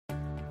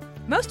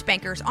Most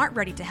bankers aren't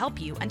ready to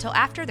help you until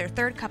after their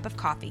third cup of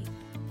coffee.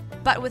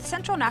 But with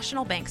Central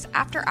National Bank's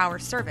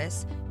after-hours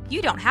service,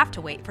 you don't have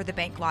to wait for the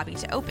bank lobby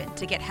to open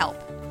to get help.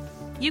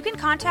 You can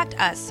contact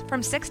us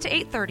from 6 to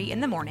 8:30 in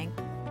the morning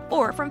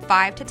or from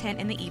 5 to 10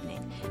 in the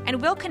evening,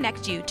 and we'll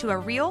connect you to a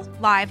real,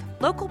 live,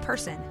 local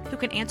person who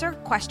can answer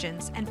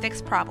questions and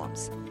fix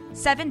problems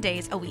 7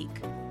 days a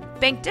week.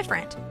 Bank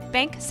different.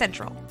 Bank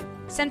Central.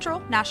 Central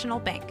National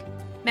Bank.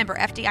 Member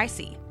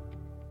FDIC.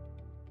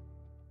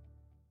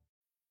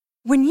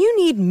 When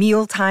you need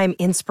mealtime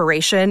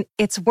inspiration,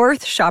 it's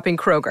worth shopping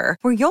Kroger,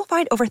 where you'll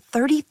find over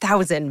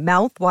 30,000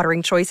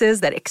 mouth-watering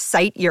choices that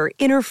excite your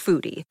inner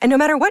foodie. And no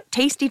matter what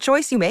tasty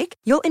choice you make,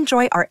 you'll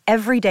enjoy our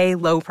everyday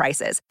low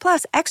prices,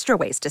 plus extra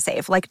ways to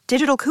save, like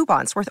digital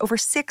coupons worth over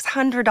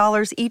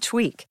 $600 each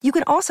week. You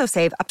can also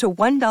save up to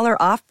 $1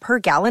 off per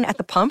gallon at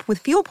the pump with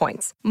fuel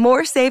points.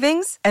 More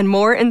savings and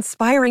more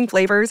inspiring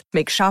flavors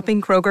make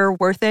shopping Kroger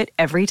worth it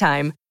every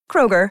time.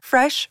 Kroger,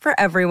 fresh for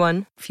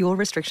everyone. Fuel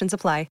restrictions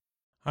apply.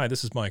 Hi,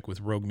 this is Mike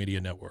with Rogue Media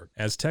Network.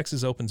 As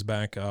Texas opens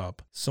back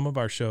up, some of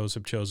our shows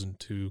have chosen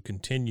to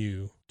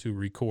continue to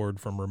record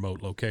from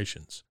remote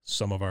locations.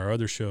 Some of our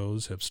other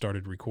shows have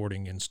started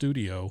recording in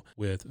studio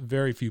with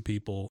very few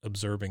people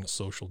observing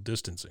social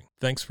distancing.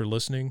 Thanks for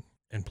listening,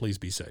 and please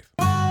be safe.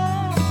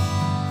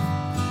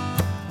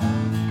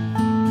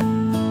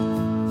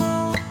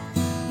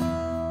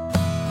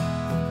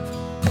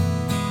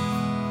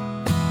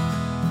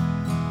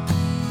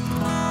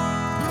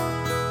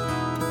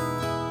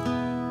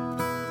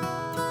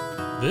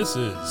 This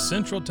is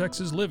Central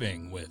Texas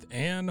Living with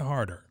Ann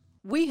Harder.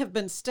 We have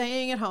been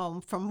staying at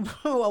home for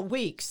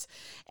weeks,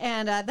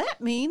 and that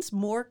means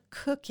more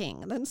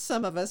cooking than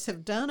some of us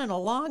have done in a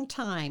long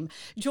time.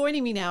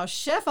 Joining me now,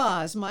 Chef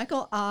Oz,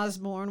 Michael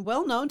Osborne,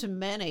 well known to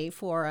many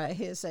for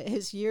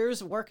his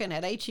years working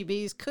at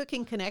HEB's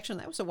Cooking Connection.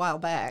 That was a while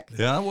back.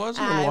 Yeah, it was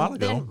a little while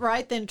ago.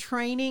 Then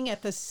training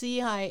at the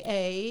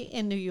CIA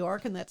in New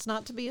York, and that's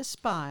not to be a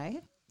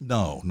spy.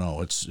 No,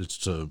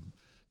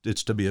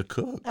 it's to be a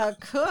cook. A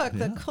cook,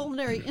 yeah. The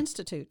Culinary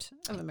Institute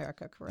of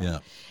America, correct? Yeah.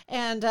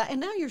 And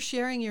now you're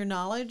sharing your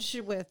knowledge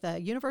with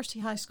university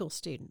high school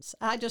students.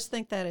 I just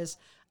think that is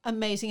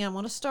amazing. I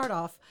want to start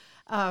off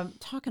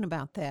talking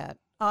about that.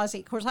 Ozzy.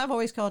 Of course, I've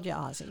always called you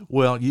Ozzy.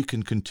 Well, you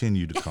can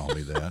continue to call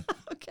me that.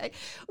 Okay.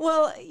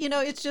 Well,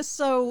 it's just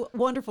so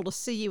wonderful to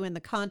see you in the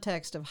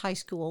context of high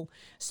school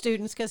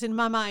students, because in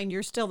my mind,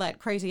 you're still that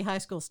crazy high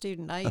school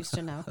student I used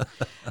to know.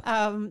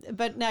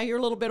 But now you're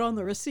a little bit on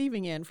the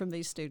receiving end from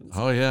these students.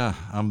 Oh, yeah.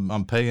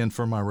 I'm paying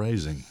for my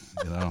raising,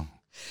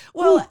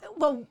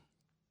 Well,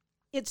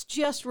 it's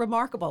just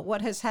remarkable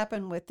what has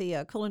happened with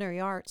the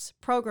culinary arts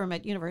program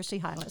at University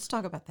High. Let's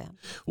talk about that.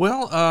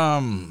 Well,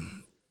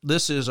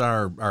 this is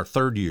our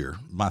third year,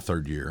 my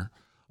third year.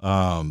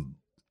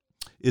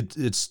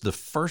 It's the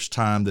first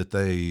time that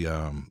they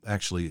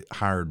actually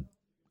hired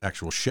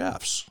actual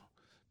chefs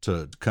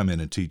to come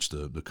in and teach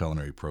the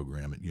culinary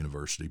program at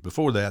university.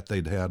 Before that,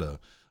 they'd had a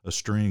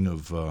string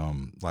of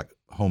like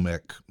home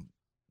ec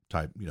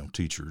type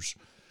teachers.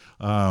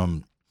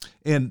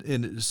 And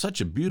it's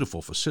such a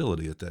beautiful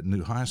facility at that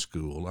new high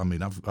school. I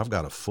mean, I've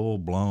got a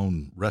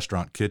full-blown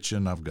restaurant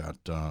kitchen. I've got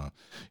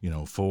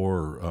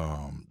 4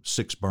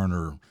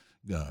 6-burner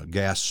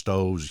gas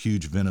stoves,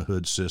 huge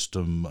Vent-A-Hood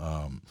system.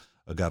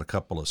 I got a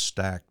couple of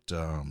stacked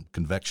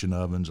convection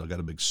ovens. I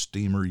got a big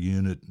steamer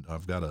unit.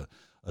 I've got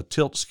a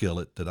tilt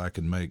skillet that I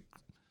can make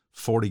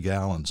 40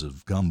 gallons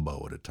of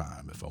gumbo at a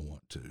time if I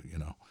want to.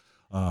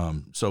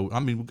 So I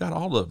mean, we've got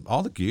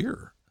all the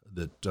gear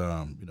that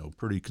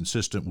pretty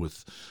consistent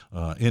with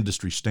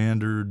industry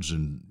standards,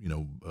 and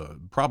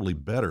probably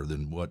better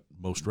than what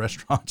most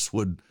restaurants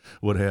would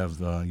have,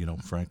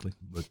 frankly.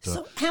 But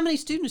so, how many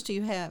students do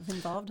you have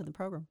involved in the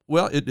program?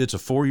 Well, it's a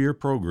 4-year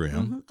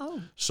program. Mm-hmm.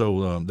 Oh.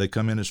 So they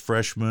come in as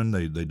freshmen.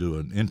 They do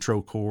an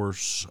intro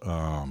course,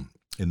 and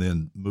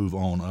then move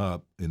on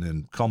up, and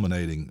then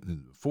culminating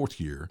in the 4th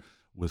year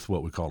with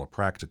what we call a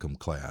practicum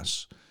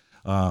class.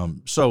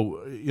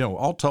 So,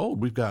 all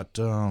told, we've got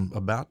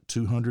about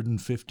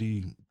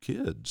 250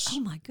 kids.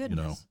 Oh, my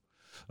goodness.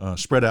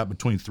 Spread out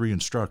between 3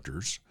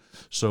 instructors.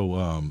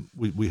 So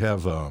we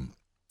have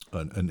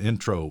an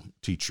intro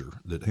teacher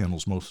that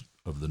handles most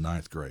of the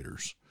 9th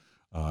graders.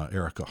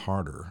 Erica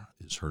Harder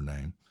is her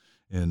name.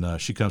 And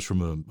she comes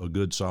from a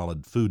good,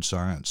 solid food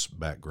science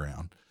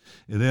background.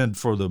 And then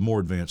for the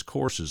more advanced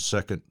courses,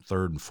 2nd,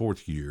 3rd, and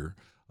 4th year,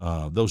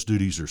 those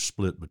duties are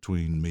split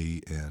between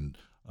me and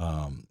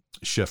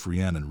Chef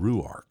Rhiannon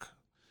Ruark.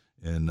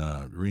 And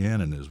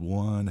Rhiannon is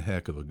one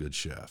heck of a good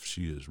chef.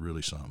 She is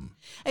really something.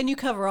 And you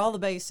cover all the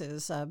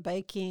bases,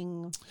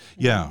 baking.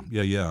 Yeah.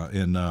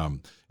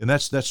 And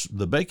that's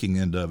the baking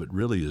end of it.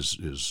 Really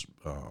is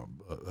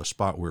a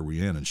spot where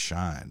Rhiannon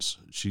shines.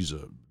 She's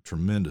a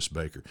tremendous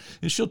baker,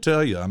 and she'll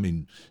tell you. I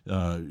mean,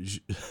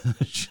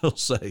 she'll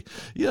say,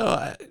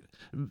 I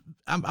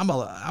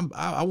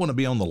want to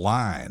be on the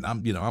line.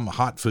 I'm a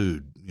hot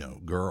food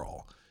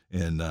girl.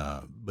 And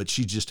but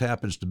she just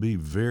happens to be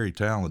very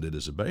talented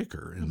as a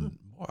baker, and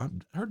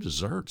her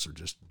desserts are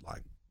just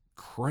like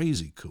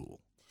crazy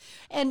cool.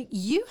 And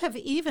you have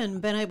even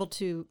been able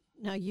to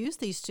now use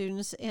these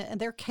students, and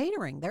they're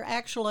catering. They're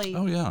actually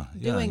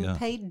doing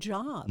paid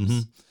jobs.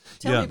 Mm-hmm.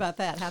 Tell me about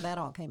that, how that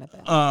all came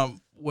about.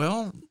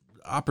 Well,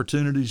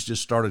 opportunities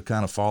just started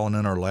kind of falling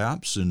in our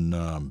laps. And,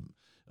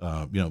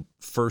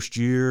 first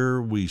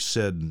year we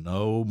said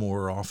no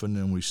more often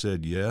than we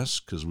said yes,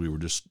 because we were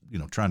just,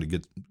 trying to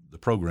get the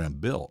program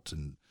built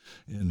and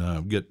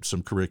get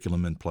some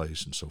curriculum in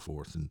place and so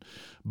forth.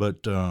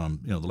 But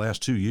the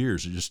last 2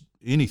 years, just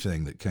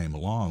anything that came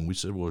along, we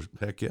said, well,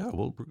 heck yeah,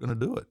 well, we're going to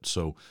do it.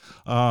 So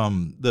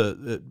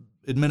the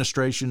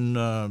administration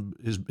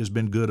has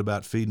been good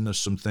about feeding us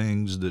some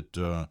things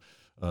that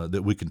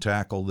we can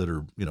tackle that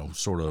are,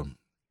 sort of,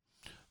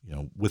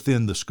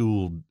 within the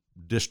school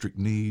district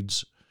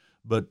needs.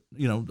 But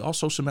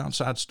also some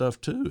outside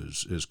stuff too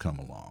has come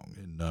along,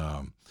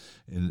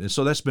 and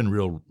so that's been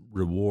real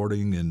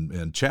rewarding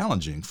and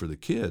challenging for the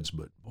kids.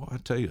 But boy, I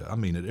tell you, I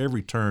mean, at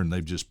every turn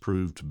they've just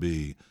proved to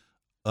be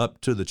up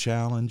to the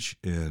challenge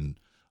and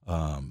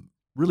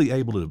really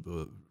able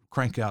to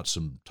crank out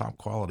some top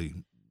quality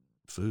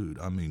food.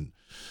 I mean,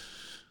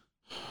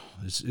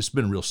 it's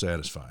been real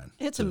satisfying.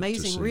 It's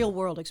amazing real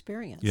world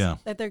experience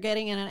that they're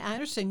getting. And I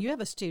understand you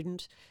have a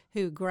student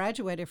who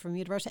graduated from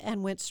university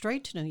and went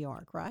straight to New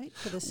York, right?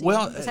 For the season.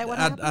 Well, is that what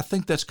happened? I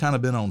think that's kind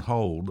of been on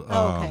hold.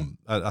 Oh, okay.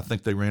 I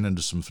think they ran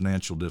into some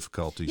financial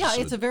difficulties. Yeah,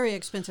 it's a very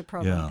expensive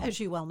program, as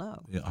you well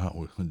know. Yeah,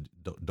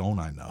 don't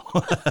I know?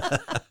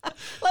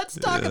 Let's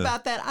talk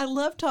about that. I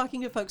love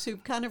talking to folks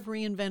who've kind of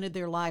reinvented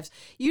their lives.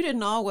 You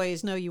didn't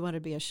always know you wanted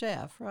to be a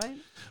chef, right?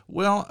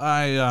 Well,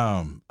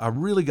 I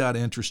really got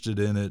interested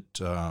in it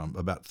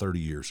about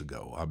 30 years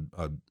ago.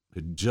 I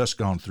had just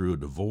gone through a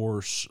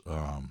divorce.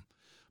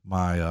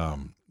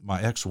 My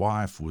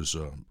ex-wife was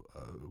a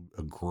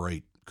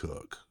great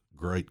cook.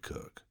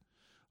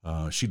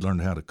 She'd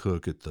learned how to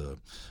cook at the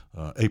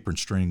apron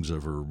strings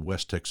of her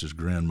West Texas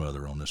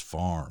grandmother on this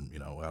farm,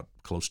 out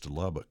close to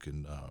Lubbock,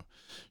 and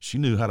she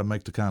knew how to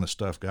make the kind of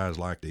stuff guys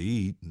like to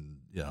eat, and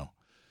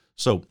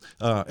So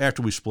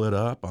after we split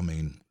up, I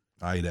mean,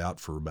 I ate out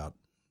for about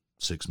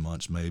 6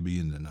 months maybe,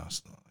 and then I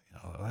was,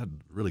 I'm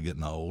really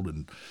getting old,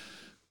 and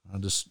I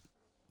just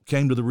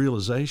came to the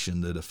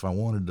realization that if I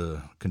wanted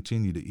to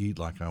continue to eat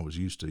like I was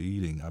used to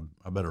eating,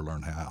 I better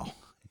learn how.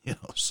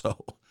 So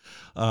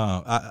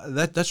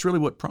that's really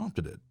what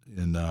prompted it.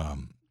 And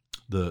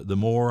the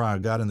more I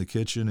got in the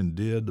kitchen and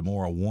did, the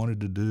more I wanted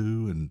to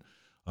do. And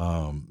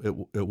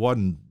it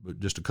wasn't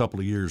just a couple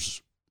of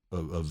years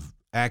of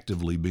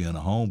actively being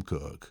a home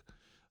cook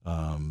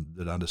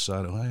that I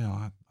decided,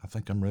 well, I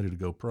think I'm ready to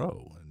go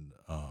pro. And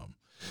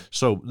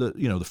so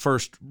the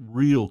first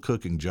real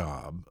cooking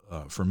job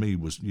for me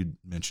was, you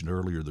mentioned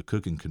earlier, the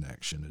Cooking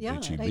Connection at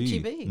HEB.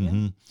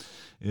 Mm-hmm.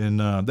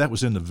 And that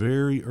was in the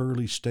very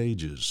early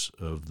stages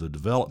of the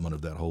development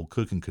of that whole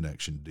Cooking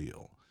Connection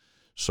deal.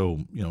 So,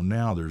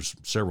 now there's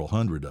several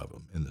hundred of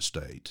them in the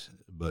state.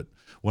 But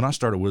when I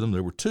started with them,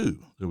 there were two.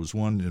 There was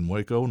one in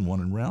Waco and one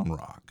in Round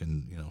Rock.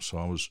 And, so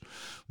I was,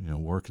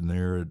 working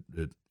there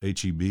at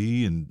HEB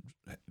and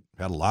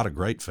had a lot of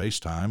great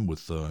FaceTime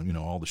with,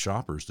 all the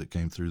shoppers that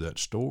came through that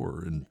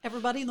store. And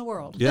everybody in the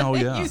world. Yeah, oh,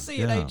 yeah. You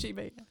see at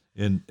HEB.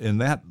 And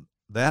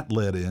that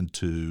led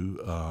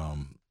into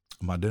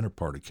my dinner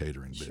party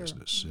catering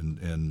business.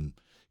 And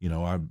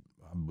I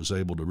was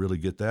able to really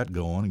get that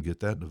going and get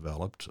that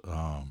developed.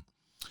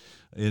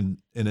 And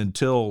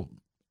until,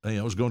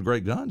 it was going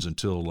great guns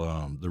until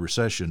the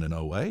recession in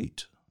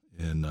 2008.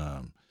 And,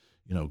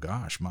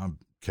 my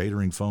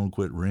catering phone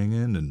quit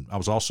ringing. And I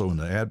was also in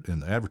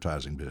the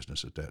advertising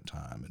business at that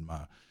time. And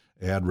my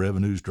ad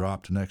revenues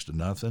dropped to next to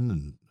nothing.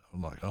 And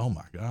I'm like, oh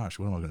my gosh,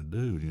 what am I going to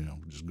do?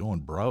 Just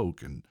going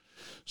broke. And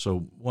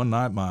so one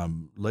night, my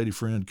lady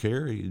friend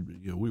Carrie,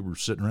 we were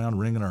sitting around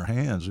wringing our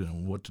hands,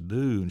 what to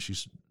do. And she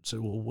said,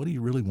 well, what do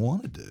you really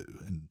want to do?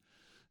 And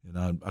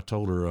I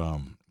told her,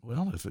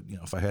 well,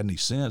 if I had any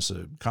sense,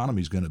 the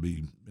economy's going to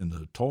be in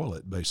the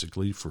toilet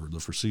basically for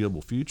the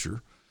foreseeable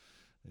future.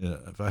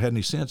 If I had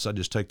any sense, I'd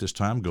just take this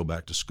time and go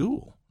back to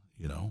school,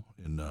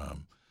 And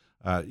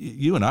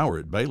you and I were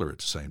at Baylor at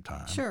the same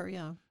time. Sure,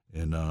 yeah.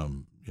 And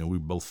we were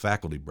both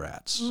faculty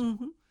brats.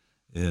 Mm-hmm.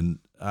 And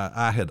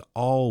I had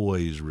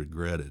always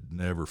regretted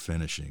never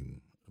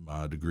finishing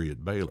my degree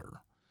at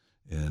Baylor.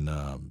 And,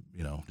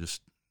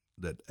 just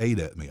that ate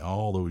at me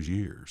all those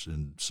years.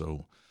 And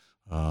so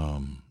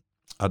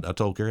I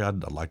told Carrie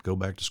I'd like to go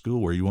back to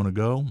school. Where you want to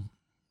go?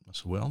 I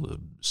said, well, the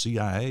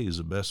CIA is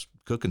the best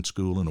cooking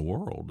school in the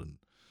world. And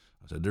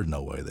I said, there's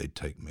no way they'd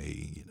take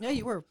me. Yeah,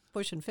 you were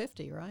pushing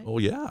 50, right? Oh,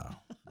 yeah.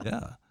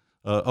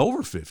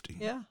 Over 50.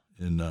 Yeah.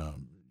 And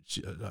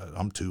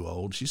I'm too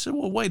old. She said,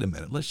 well, wait a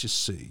minute. Let's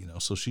just see.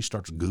 So she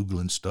starts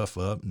Googling stuff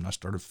up, and I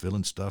started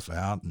filling stuff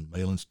out and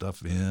mailing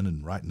stuff in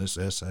and writing this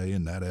essay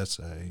and that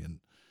essay. And,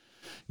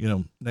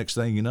 next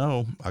thing you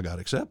know, I got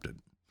accepted.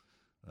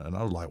 And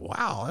I was like,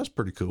 wow, that's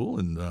pretty cool.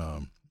 And,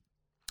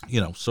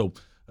 so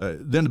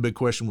then the big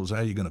question was, how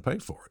are you going to pay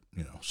for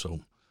it?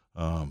 So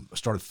I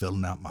started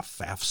filling out my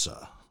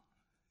FAFSA,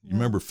 You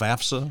remember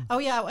FAFSA? Oh,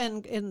 yeah,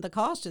 and the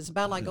cost is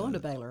about like going to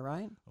Baylor,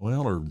 right?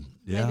 Well, or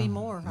yeah, Maybe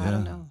more. I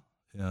don't know.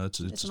 Yeah,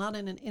 It's not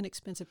an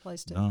inexpensive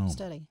place to no,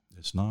 study.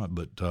 It's not,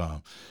 but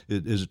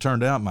as it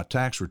turned out, my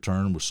tax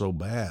return was so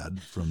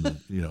bad from the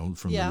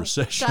the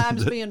recession.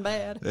 Times being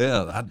bad.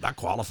 Yeah, I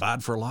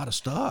qualified for a lot of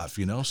stuff,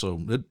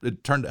 so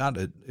it turned out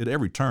at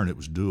every turn it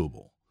was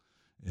doable,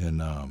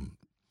 and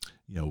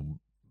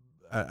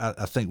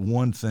I think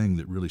one thing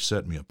that really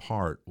set me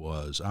apart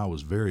was I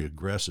was very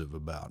aggressive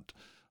about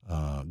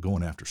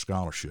going after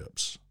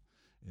scholarships.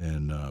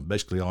 And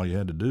basically all you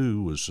had to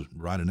do was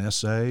write an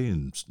essay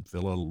and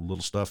fill a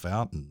little stuff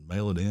out and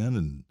mail it in.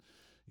 And,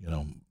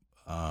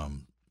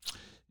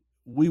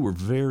 we were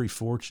very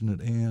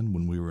fortunate, Ann,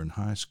 when we were in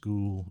high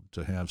school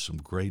to have some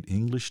great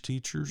English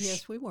teachers.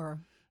 Yes, we were.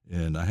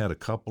 And I had a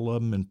couple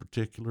of them in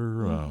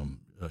particular,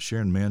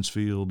 Sharon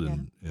Mansfield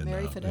and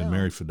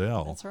Mary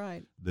Fidel. That's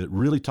right. That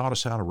really taught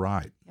us how to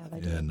write. Yeah, they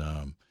did.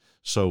 And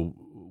so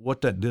what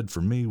that did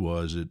for me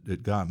was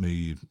it got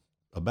me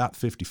about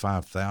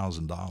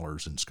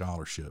 $55,000 in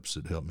scholarships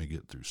that helped me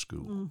get through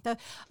school.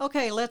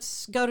 Okay,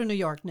 let's go to New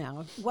York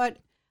now. What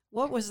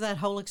was that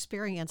whole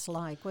experience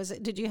like?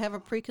 Did you have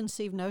a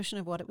preconceived notion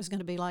of what it was going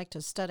to be like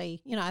to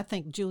study? I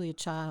think Julia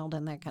Child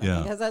and that kind of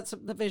thing, because that's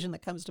the vision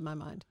that comes to my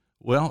mind.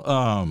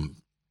 Well,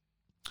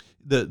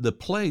 the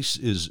place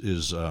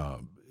is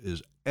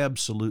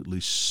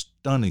absolutely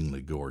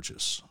stunningly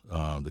gorgeous.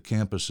 The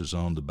campus is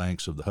on the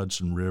banks of the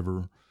Hudson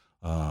River.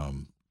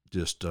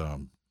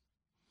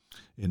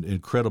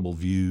 Incredible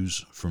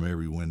views from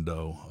every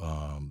window.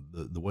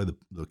 The way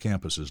the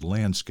campus is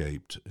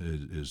landscaped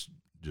is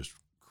just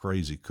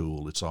crazy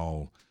cool. It's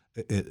all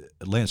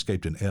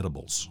landscaped in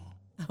edibles.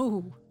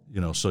 Oh,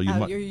 so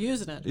you're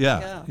using it.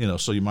 Yeah,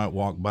 so you might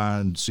walk by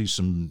and see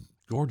some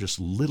gorgeous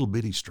little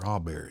bitty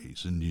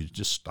strawberries, and you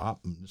just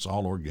stop, and it's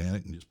all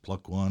organic, and just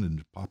pluck one and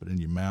just pop it in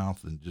your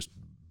mouth, and just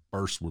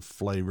burst with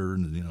flavor,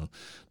 and the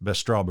best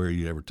strawberry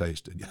you ever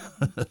tasted.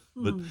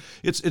 But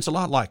it's a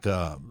lot like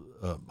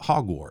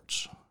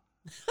Hogwarts.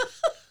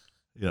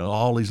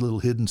 All these little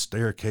hidden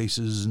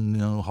staircases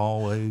and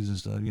hallways and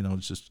stuff.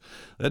 It's just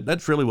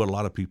that's really what a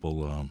lot of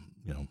people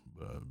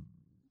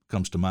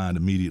comes to mind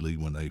immediately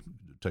when they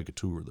take a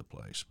tour of the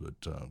place.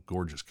 But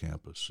gorgeous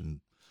campus,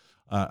 and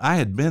I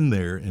had been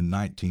there in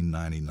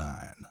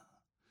 1999,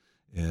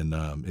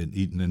 and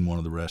eaten in one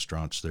of the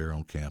restaurants there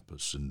on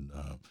campus, and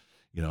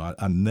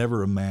I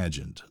never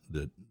imagined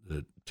that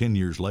 10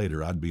 years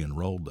later I'd be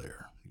enrolled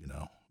there.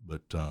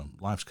 But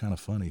life's kind of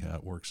funny how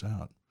it works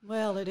out.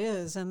 Well, it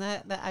is, and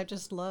that I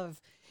just love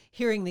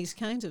hearing these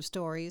kinds of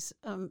stories.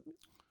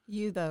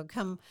 You, though,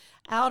 come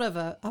out of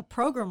a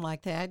program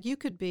like that, you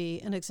could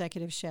be an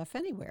executive chef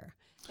anywhere,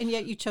 and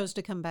yet you chose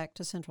to come back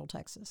to Central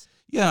Texas.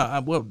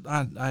 Yeah,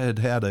 I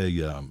had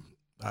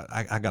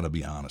I got to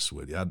be honest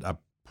with you. I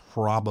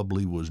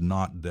probably was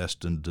not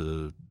destined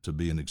to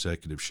be an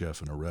executive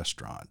chef in a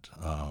restaurant,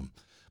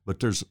 but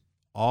there's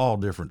all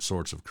different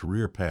sorts of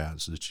career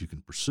paths that you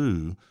can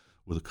pursue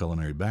with a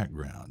culinary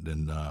background,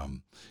 and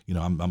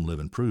I'm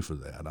living proof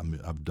of that.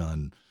 I've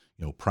done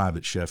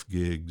private chef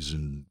gigs,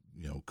 and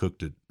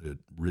cooked at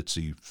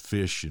ritzy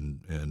fish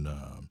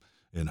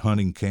and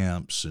hunting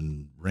camps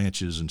and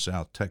ranches in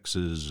South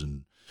Texas,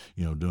 and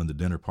doing the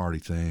dinner party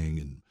thing,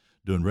 and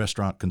doing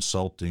restaurant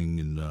consulting,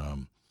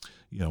 and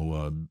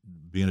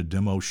being a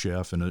demo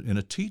chef and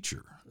a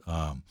teacher.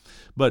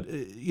 But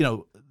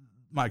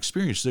my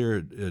experience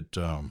there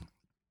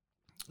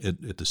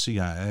at the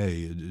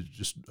CIA,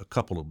 just a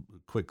couple of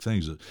quick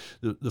things.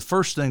 The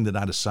first thing that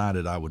I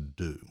decided I would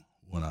do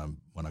when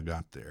I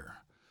got there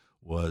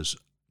was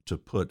to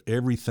put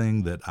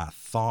everything that I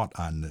thought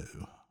I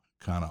knew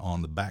kind of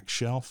on the back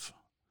shelf,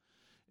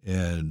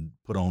 and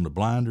put on the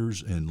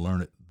blinders and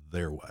learn it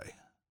their way.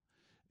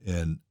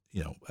 And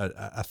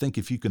I think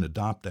if you can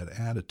adopt that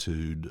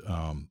attitude,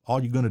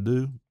 all you're going to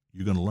do,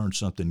 you're going to learn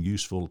something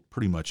useful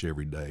pretty much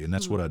every day, and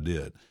that's what I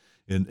did.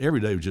 And every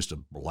day was just a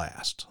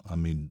blast. I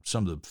mean,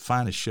 some of the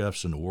finest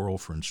chefs in the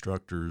world for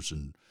instructors,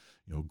 and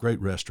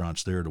great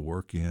restaurants there to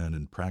work in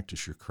and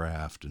practice your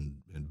craft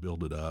and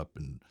build it up.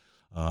 And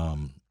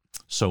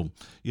so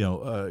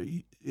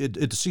at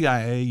the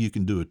CIA, you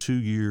can do a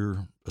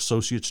 2-year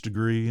associate's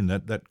degree, and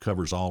that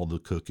covers all of the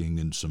cooking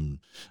and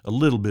a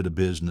little bit of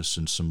business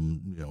and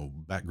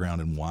some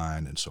background in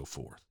wine and so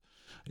forth.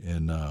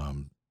 And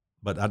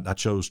but I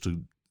chose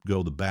to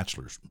go the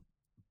bachelor's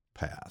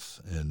path,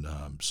 and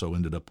so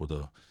ended up with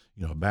a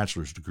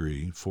bachelor's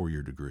degree,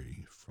 4-year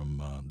degree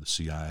from the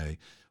CIA.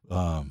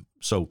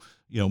 So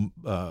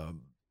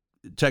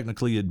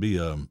technically it'd be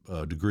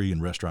a degree in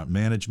restaurant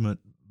management.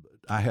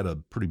 I had a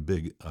pretty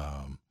big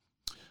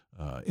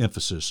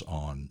emphasis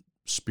on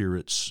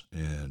spirits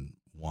and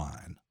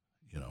wine,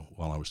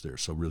 while I was there.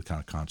 So really kind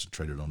of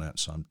concentrated on that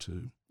some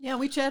too. Yeah,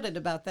 we chatted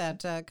about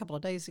that a couple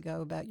of days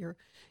ago, about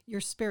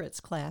your spirits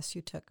class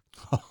you took.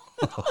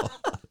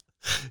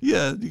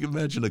 Yeah, you can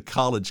imagine a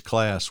college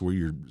class where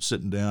you're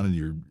sitting down and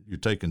you're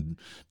taking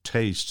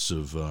tastes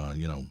of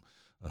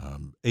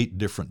 8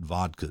 different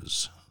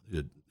vodkas,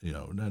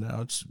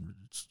 now it's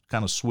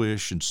kind of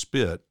swish and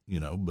spit,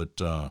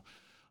 but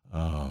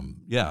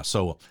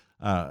So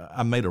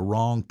I made a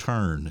wrong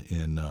turn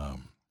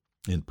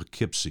in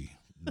Poughkeepsie,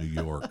 New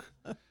York,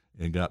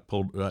 and got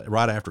pulled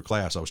right after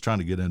class. I was trying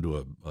to get into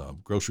a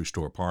grocery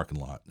store parking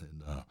lot,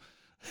 and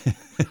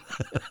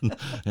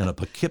a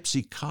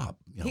Poughkeepsie cop,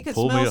 he could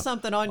pulled smell me up.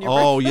 something on your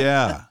Oh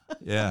yeah.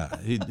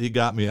 He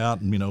got me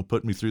out and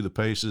put me through the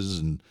paces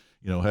and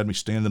had me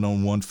standing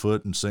on one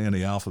foot and saying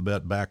the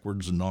alphabet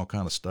backwards and all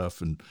kind of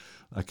stuff. And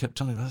I kept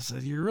telling him, I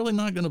said, "You're really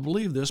not going to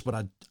believe this, but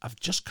I've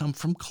just come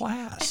from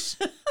class."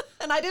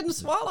 And I didn't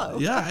swallow.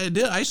 Yeah, I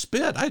did. I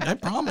spit. I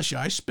promise you,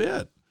 I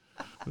spit.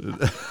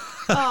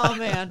 Oh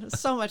man,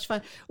 so much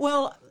fun.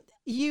 Well,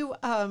 you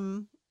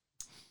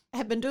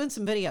have been doing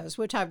some videos,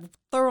 which I've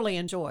thoroughly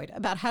enjoyed,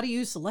 about how to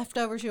use the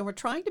leftovers. We're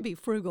trying to be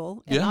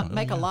frugal and not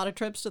make a lot of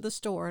trips to the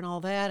store and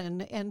all that.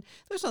 And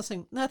there's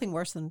nothing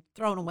worse than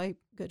throwing away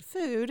good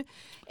food.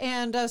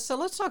 And so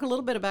let's talk a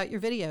little bit about your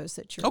videos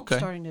that you're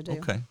starting to do.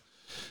 Okay.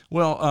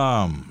 Well,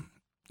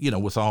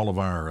 with all of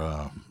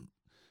our,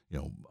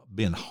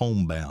 being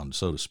homebound,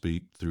 so to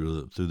speak,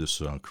 through this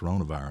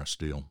coronavirus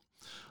deal,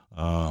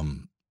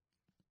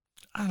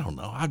 I don't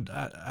know.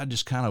 I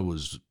just kind of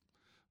was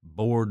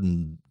bored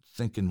and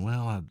thinking,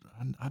 well,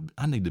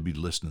 I need to be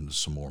listening to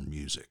some more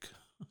music.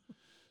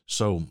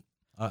 So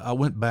I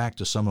went back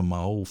to some of my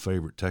old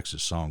favorite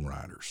Texas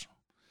songwriters,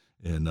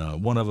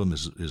 and one of them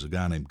is a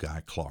guy named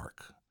Guy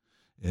Clark.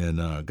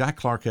 And Guy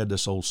Clark had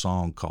this old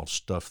song called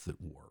 "Stuff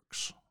That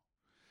Works."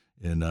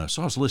 And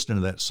so I was listening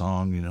to that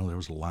song. There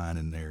was a line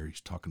in there.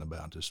 He's talking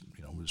about this,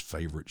 his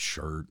favorite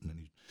shirt,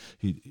 and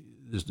then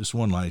this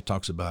one line he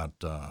talks about,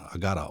 "I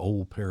got an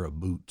old pair of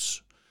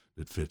boots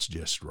that fits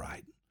just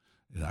right,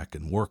 and I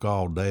can work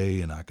all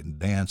day and I can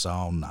dance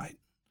all night."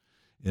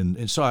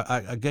 And so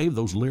I gave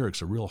those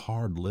lyrics a real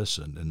hard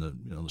listen. And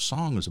the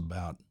song is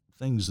about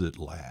things that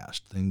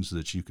last, things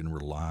that you can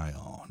rely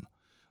on,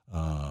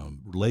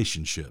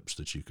 relationships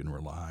that you can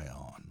rely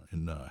on,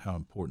 and how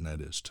important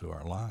that is to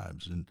our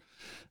lives. And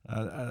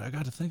I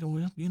got to thinking,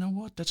 well, you know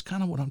what? That's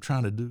kind of what I'm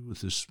trying to do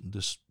with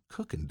this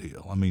cooking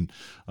deal. I mean,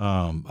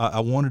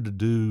 I wanted to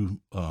do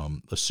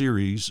a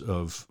series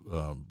of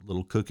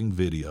little cooking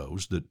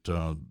videos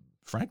that,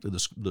 frankly,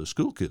 the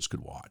school kids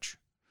could watch.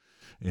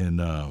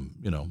 And,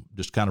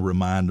 just kind of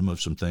remind them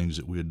of some things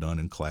that we had done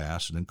in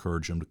class and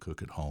encourage them to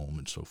cook at home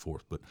and so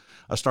forth. But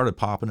I started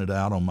popping it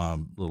out on my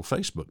little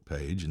Facebook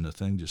page, and the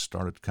thing just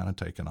started kind of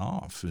taking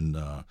off. And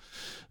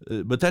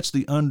but that's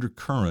the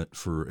undercurrent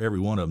for every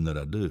one of them that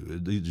I do.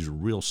 These are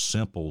real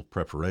simple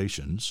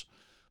preparations,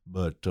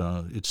 but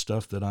it's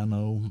stuff that I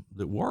know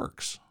that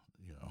works,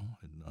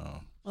 And,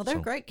 well, they're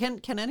great.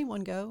 Can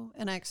anyone go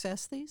and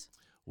access these?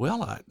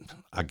 Well,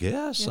 I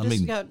guess. I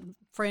mean,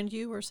 friend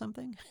you or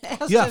something?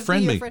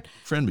 Friend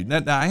me.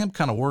 Now, I am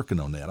kind of working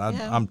on that.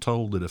 I'm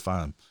told that if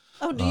I'm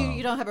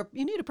you don't have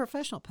you need a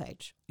professional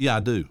page? Yeah, I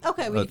do.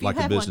 Okay, well, like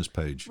a business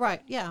page,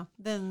 right? Yeah,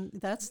 then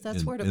that's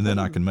where to. And then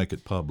I can make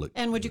it public.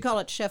 And would you call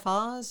it Chef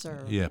Oz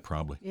or? Yeah,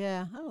 probably.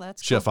 Yeah. Oh,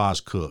 that's Chef cool.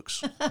 Oz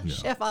Cooks.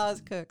 Chef Oz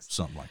Cooks.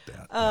 Something like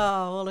that.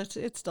 Oh well,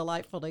 it's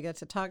delightful to get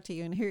to talk to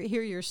you and hear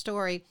your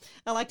story.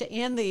 I like to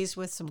end these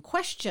with some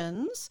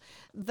questions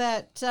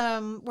that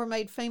were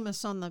made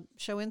famous on the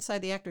show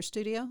Inside the Actor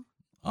Studio.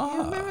 You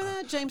remember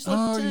that, James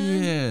Littleton? Oh,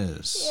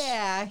 yes.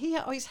 Yeah, he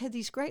always had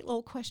these great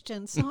little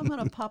questions, so I'm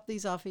going to pop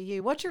these off of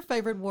you. What's your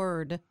favorite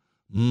word?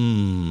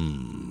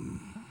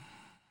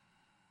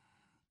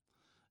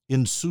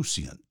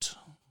 Insouciant.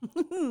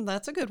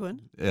 That's a good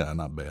one. Yeah,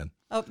 not bad.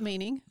 Oh,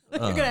 meaning? You're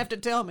going to have to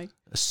tell me.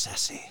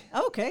 Sassy.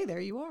 Okay, there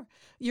you are.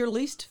 Your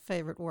least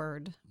favorite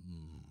word?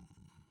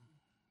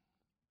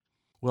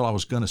 Well, I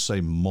was going to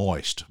say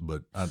moist,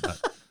 but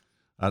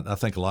I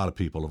think a lot of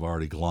people have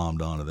already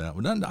glommed onto that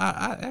one.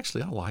 I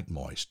like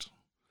moist.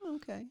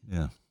 Okay.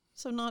 Yeah.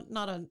 So not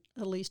a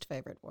least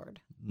favorite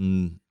word.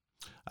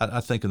 I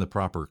think in the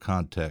proper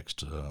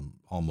context,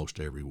 almost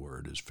every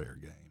word is fair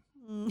game.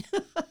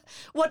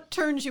 What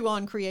turns you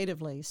on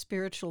creatively,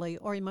 spiritually,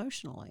 or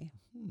emotionally?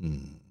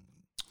 Man,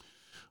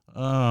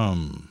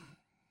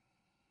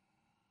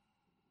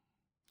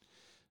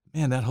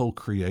 that whole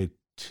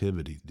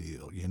creativity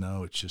deal,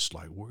 it's just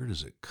like, where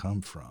does it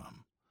come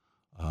from?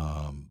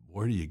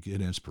 Where do you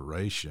get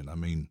inspiration? I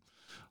mean,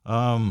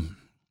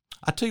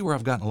 I tell you where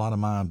I've gotten a lot of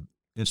my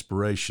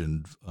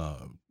inspiration,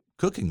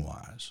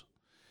 cooking-wise,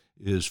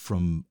 is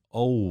from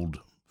old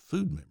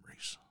food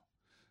memories.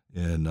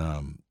 And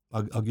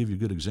I'll give you a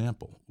good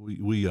example.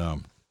 We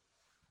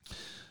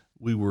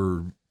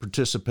were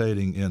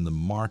participating in the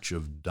March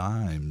of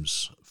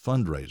Dimes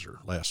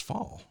fundraiser last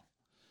fall,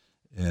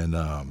 and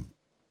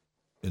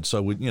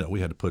so we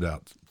had to put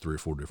out 3 or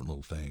 4 different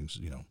little things,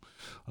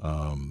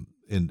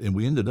 and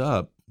we ended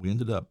up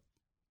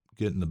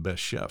getting the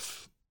best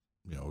chef,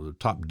 the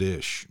top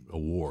dish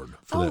award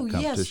for that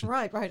competition.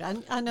 Oh, yes,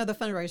 right. I know the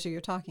fundraiser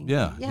you're talking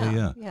about.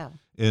 Yeah.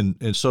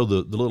 And so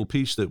the little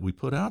piece that we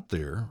put out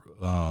there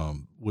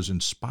was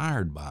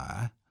inspired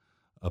by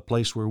a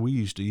place where we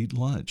used to eat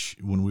lunch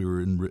when we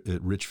were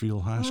at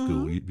Richfield High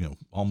School,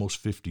 almost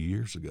 50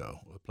 years ago,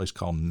 a place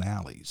called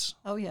Nally's.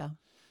 Oh, yeah.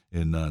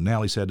 And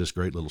Nally's had this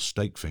great little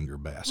steak finger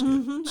basket.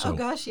 Mm-hmm. So, oh,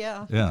 gosh,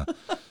 yeah. Yeah.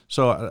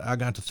 So I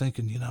got to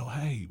thinking,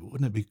 hey,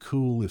 wouldn't it be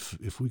cool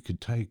if we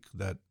could take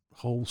that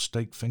whole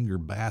steak finger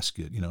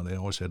basket? They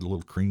always had a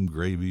little cream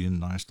gravy and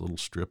a nice little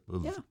strip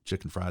of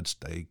chicken fried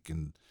steak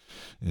and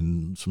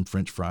some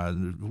French fries.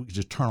 We could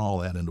just turn all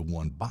that into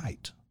one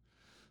bite.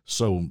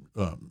 So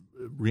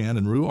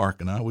Rhiannon Ruark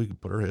and I, we could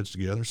put our heads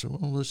together and say,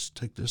 well, let's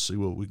take this, see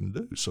what we can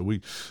do. So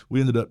we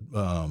ended up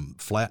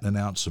flattening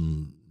out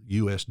some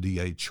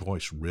USDA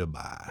choice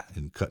ribeye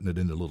and cutting it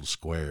into little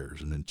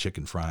squares and then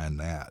chicken frying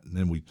that. And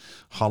then we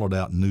hollowed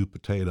out new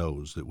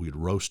potatoes that we'd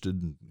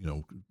roasted and,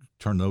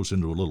 turned those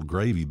into a little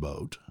gravy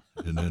boat.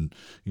 And then,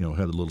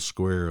 had a little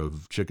square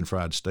of chicken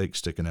fried steak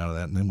sticking out of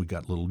that. And then we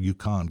got little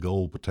Yukon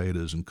Gold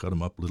potatoes and cut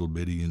them up little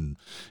bitty and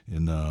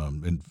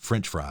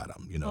French fried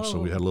them, So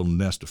we had a little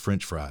nest of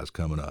French fries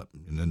coming up.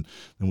 And then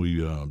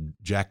we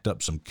jacked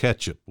up some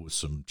ketchup with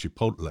some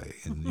chipotle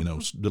and,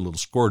 did a little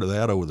squirt of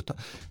that over the top.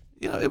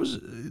 It was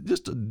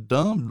just a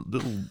dumb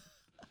little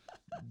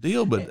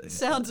deal, but it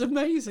sounds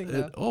amazing.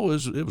 It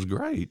was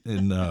great,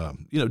 and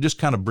just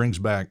kind of brings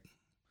back.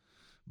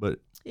 But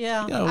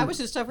yeah, I was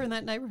just over in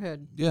that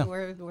neighborhood,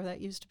 where that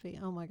used to be.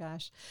 Oh my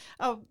gosh,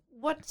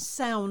 what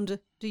sound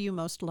do you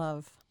most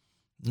love?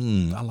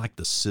 I like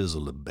the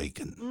sizzle of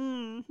bacon.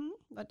 Mm-hmm.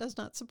 That does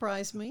not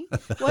surprise me.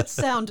 What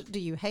sound do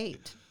you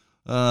hate?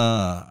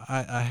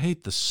 I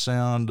hate the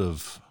sound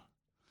of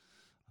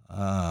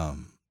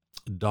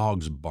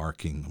dogs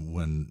barking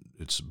when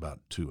it's about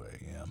 2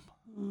 a.m.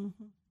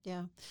 Mm-hmm.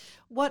 Yeah.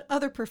 What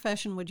other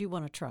profession would you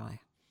want to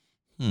try?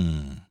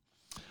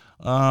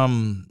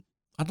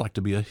 I'd like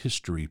to be a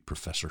history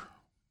professor.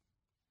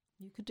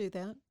 You could do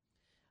that.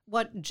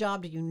 What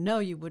job do you know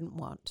you wouldn't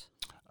want?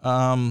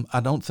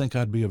 I don't think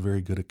I'd be a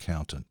very good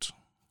accountant.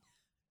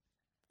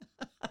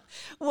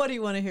 What do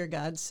you want to hear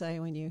God say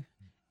when you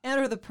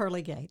enter the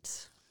pearly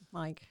gates,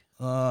 Mike?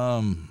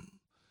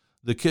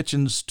 The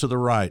kitchen's to the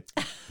right.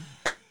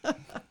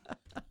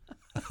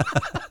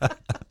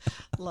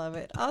 Love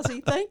it. Ozzie,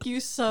 thank you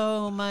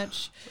so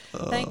much.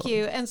 Thank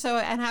you. And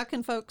how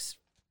can folks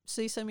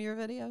see some of your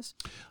videos?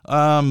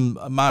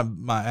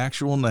 My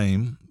actual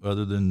name,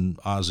 other than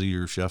Ozzie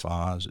or Chef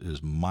Oz,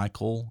 is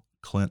Michael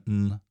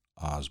Clinton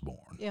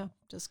Osborne. Yeah,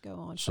 just go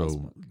on Facebook.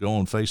 So go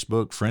on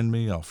Facebook, friend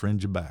me, I'll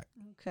friend you back.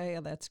 Okay,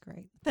 that's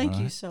great. Thank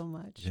you so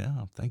much.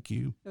 Yeah, thank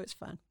you. It was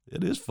fun.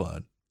 It is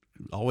fun.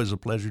 Always a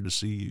pleasure to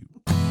see you.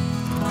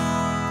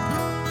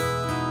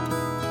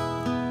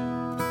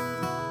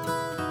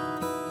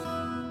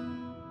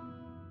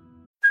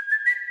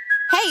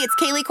 Hey, it's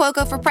Kaylee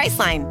Cuoco for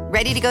Priceline.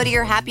 Ready to go to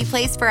your happy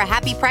place for a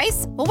happy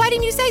price? Well, why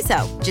didn't you say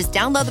so? Just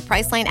download the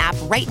Priceline app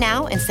right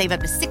now and save up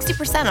to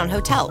 60% on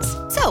hotels.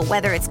 So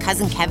whether it's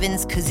Cousin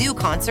Kevin's Kazoo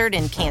Concert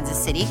in Kansas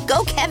City,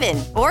 go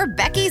Kevin, or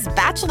Becky's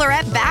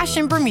Bachelorette Bash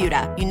in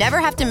Bermuda, you never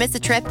have to miss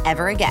a trip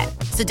ever again.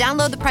 So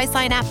download the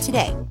Priceline app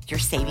today. Your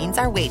savings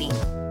are waiting.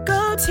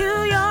 Go to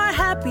your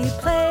happy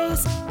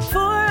place for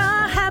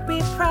a happy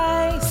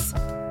price.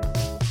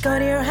 Go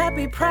to your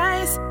happy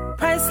price,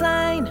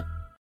 Priceline.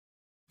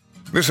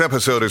 This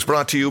episode is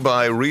brought to you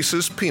by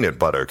Reese's Peanut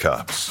Butter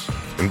Cups.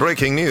 In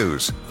breaking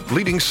news,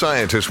 leading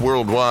scientists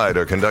worldwide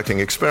are conducting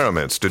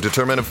experiments to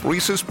determine if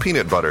Reese's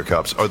Peanut Butter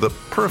Cups are the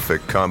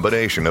perfect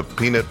combination of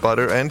peanut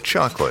butter and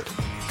chocolate.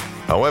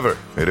 However,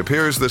 it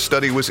appears the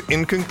study was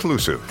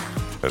inconclusive,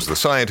 as the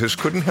scientists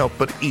couldn't help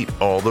but eat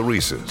all the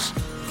Reese's.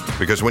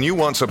 Because when you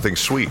want something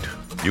sweet,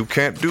 you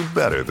can't do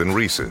better than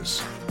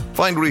Reese's.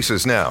 Find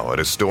Reese's now at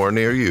a store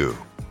near you.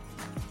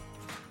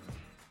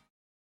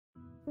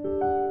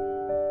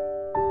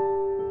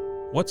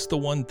 What's the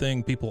one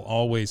thing people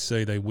always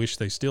say they wish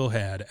they still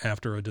had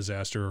after a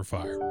disaster or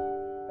fire?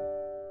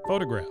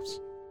 Photographs.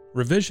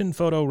 Revision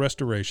Photo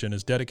Restoration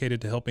is dedicated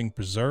to helping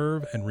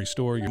preserve and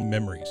restore your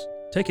memories.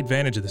 Take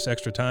advantage of this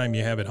extra time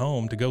you have at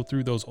home to go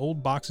through those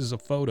old boxes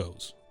of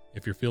photos.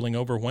 If you're feeling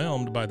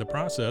overwhelmed by the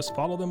process,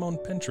 follow them on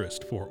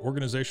Pinterest for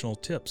organizational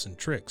tips and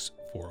tricks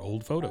for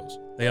old photos.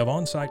 They have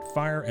on-site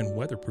fire and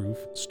weatherproof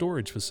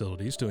storage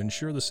facilities to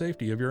ensure the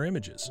safety of your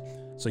images,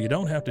 so you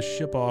don't have to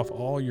ship off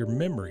all your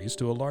memories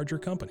to a larger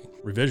company.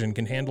 Revision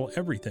can handle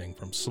everything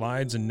from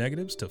slides and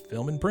negatives to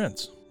film and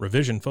prints.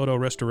 Revision Photo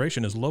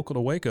Restoration is local to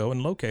Waco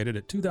and located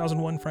at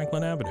 2001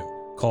 Franklin Avenue.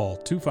 Call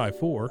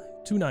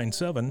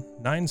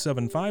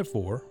 254-297-9754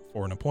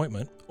 for an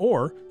appointment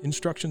or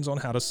instructions on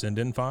how to send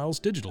in files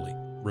digitally.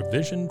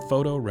 Revision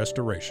Photo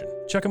Restoration.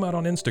 Check them out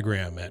on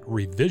Instagram at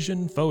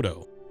Revision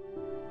Photo.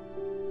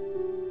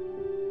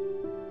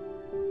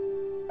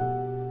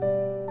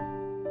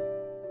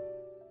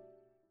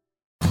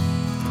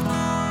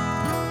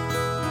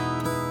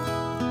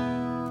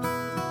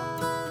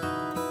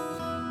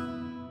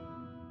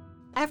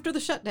 After the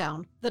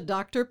shutdown, the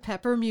Dr.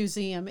 Pepper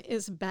Museum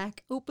is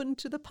back open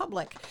to the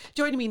public.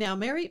 Joining me now,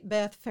 Mary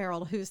Beth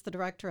Farrell, who's the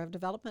Director of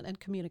Development and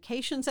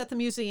Communications at the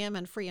museum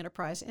and Free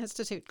Enterprise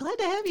Institute. Glad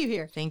to have you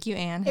here. Thank you,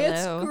 Anne.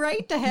 Hello. It's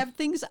great to have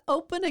things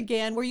open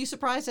again. Were you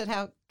surprised at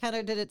how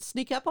did it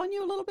sneak up on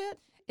you a little bit?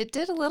 It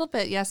did a little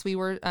bit, yes. We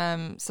were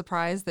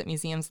surprised that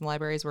museums and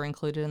libraries were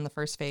included in the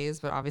first phase,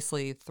 but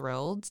obviously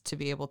thrilled to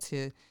be able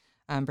to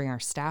bring our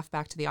staff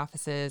back to the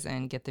offices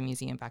and get the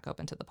museum back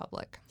open to the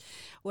public.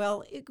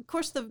 Well, of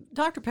course, the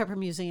Dr. Pepper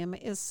Museum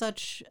is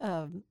such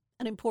an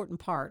important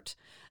part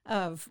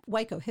of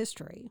Waco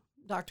history.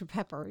 Dr.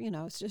 Pepper,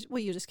 it's just,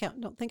 you just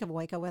don't think of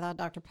Waco without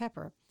Dr.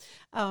 Pepper.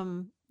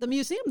 The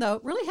museum, though,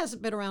 really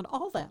hasn't been around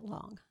all that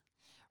long.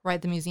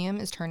 Right. The museum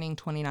is turning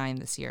 29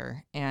 this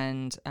year.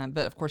 And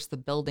but of course, the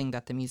building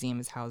that the museum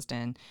is housed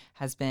in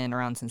has been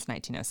around since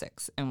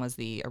 1906 and was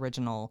the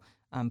original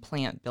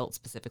plant built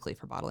specifically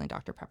for bottling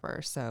Dr.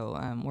 Pepper. So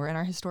we're in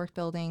our historic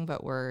building,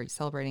 but we're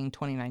celebrating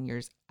 29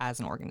 years as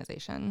an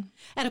organization.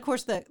 And of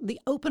course, the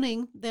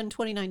opening then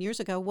 29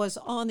 years ago was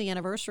on the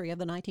anniversary of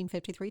the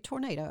 1953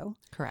 tornado.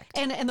 Correct.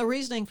 And the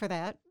reasoning for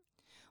that?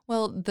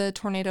 Well, the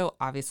tornado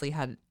obviously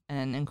had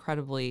an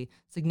incredibly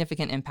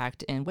significant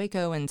impact in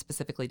Waco and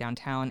specifically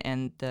downtown.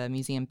 And the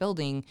museum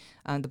building,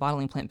 the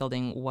bottling plant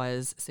building,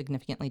 was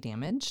significantly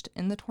damaged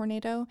in the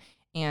tornado.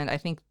 And I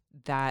think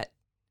that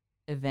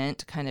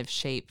event kind of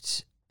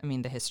shaped,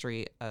 the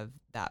history of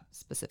that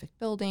specific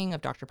building,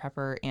 of Dr.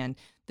 Pepper, and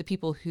the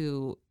people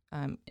who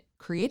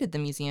created the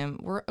museum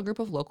were a group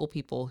of local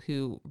people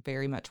who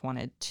very much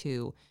wanted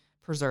to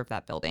preserve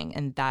that building.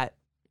 And that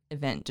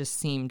event just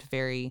seemed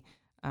very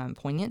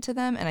poignant to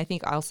them. And I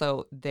think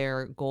also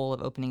their goal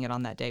of opening it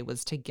on that day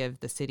was to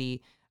give the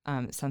city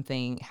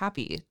something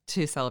happy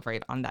to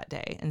celebrate on that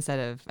day instead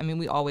of,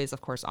 we always, of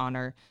course,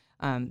 honor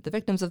the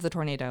victims of the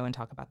tornado and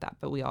talk about that,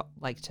 but we all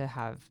like to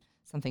have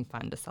something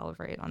fun to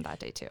celebrate on that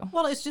day too.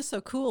 Well, it's just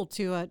so cool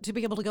to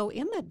be able to go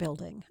in that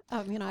building.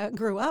 I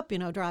grew up,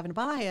 driving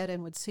by it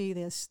and would see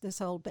this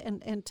old,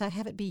 and to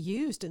have it be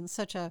used in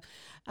such a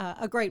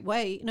great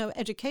way.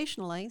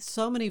 Educationally,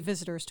 so many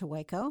visitors to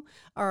Waco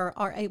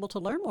are able to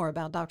learn more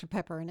about Dr.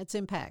 Pepper and its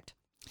impact.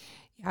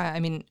 Yeah,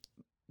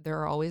 there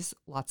are always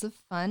lots of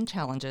fun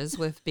challenges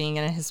with being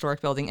in a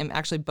historic building. And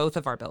actually, both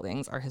of our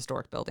buildings are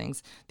historic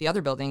buildings. The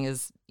other building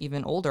is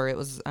even older. It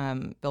was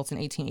built in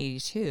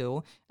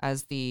 1882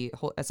 as a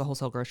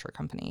wholesale grocery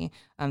company.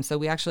 So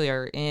we actually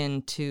are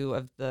in two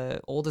of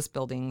the oldest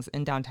buildings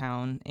in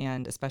downtown,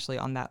 and especially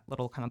on that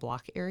little kind of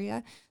block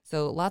area.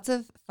 So lots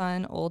of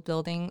fun old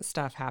building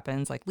stuff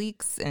happens, like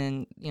leaks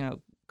and,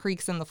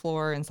 creaks in the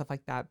floor and stuff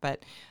like that.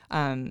 But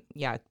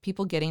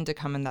people getting to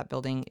come in that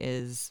building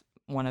is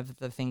one of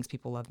the things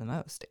people love the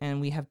most.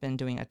 And we have been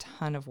doing a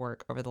ton of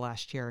work over the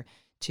last year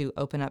to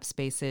open up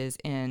spaces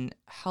and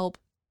help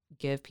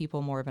give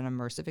people more of an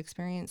immersive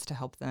experience to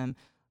help them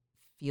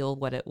feel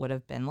what it would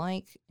have been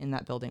like in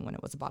that building when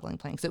it was a bottling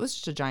plant. Because it was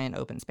just a giant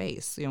open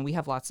space. We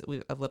have lots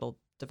of little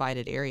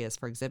divided areas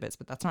for exhibits,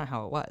 but that's not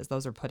how it was.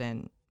 Those are put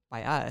in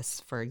by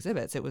us for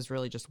exhibits. It was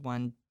really just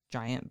one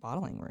giant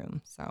bottling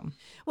room. So,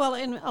 well,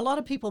 and a lot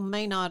of people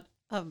may not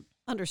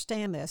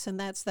understand this, and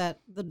that's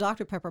that the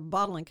Dr. Pepper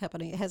Bottling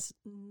Company has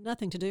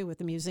nothing to do with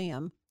the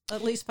museum,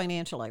 at least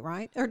financially,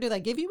 right? Or do they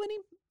give you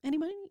any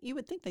money? You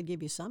would think they'd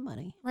give you some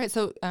money. Right.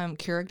 So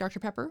Keurig Dr.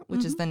 Pepper,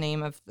 which is the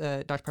name of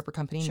the Dr. Pepper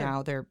company, Sure.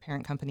 Now their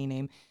parent company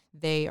name,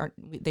 they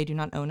do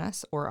not own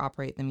us or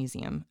operate the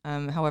museum.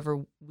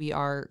 However, we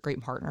are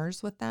great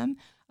partners with them.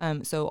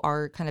 So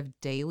our kind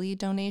of daily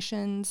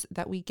donations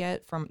that we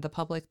get from the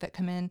public that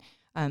come in,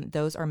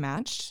 those are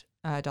matched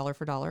dollar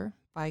for dollar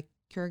by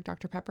Keurig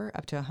Dr. Pepper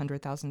up to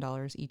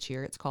 $100,000 each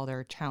year. It's called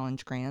our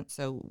challenge grant.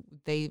 So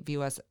they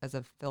view us as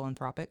a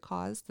philanthropic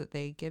cause that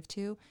they give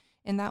to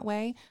in that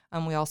way.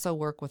 We also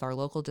work with our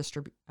local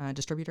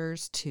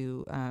distributors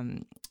to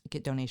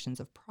get donations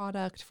of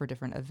product for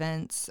different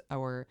events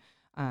or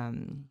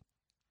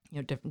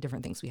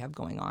different things we have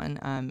going on.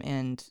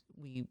 And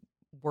we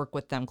work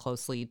with them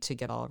closely to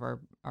get all of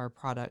our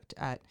product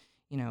at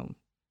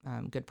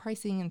good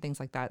pricing and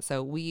things like that.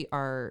 So we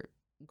are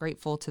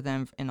grateful to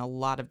them in a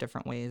lot of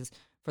different ways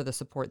for the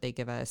support they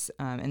give us.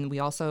 And we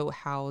also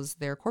house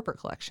their corporate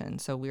collection.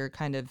 So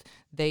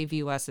they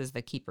view us as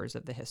the keepers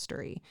of the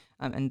history.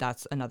 And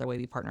that's another way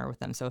we partner with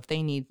them. So if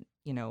they need,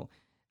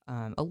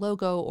 a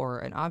logo or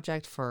an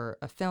object for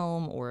a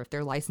film, or if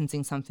they're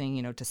licensing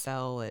something, to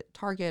sell at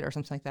Target or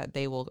something like that,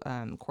 they will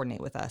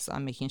coordinate with us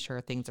on making sure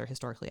things are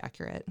historically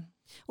accurate.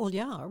 Well,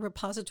 yeah, a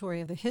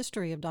repository of the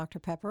history of Dr.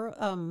 Pepper,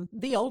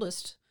 the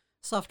oldest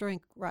soft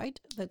drink, right?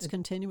 That's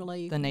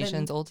continually the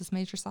nation's oldest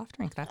major soft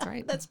drink. That's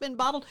right. That's been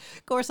bottled.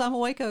 Of course, I'm a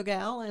Waco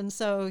gal, and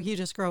so you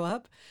just grow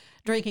up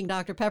drinking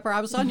Dr. Pepper.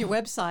 I was on your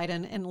website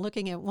and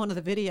looking at one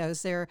of the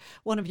videos there.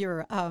 One of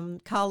your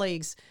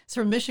colleagues is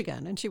from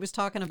Michigan, and she was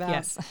talking about,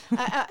 Yes.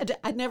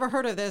 I'd never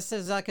heard of this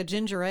as like a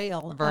ginger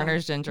ale.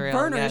 Verner's ginger ale.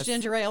 Verner's yes.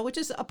 ginger ale, which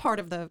is a part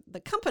of the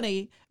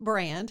company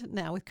brand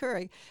now with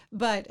Keurig,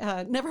 but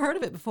never heard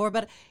of it before.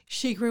 But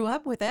she grew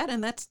up with that,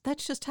 and that's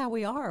just how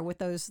we are with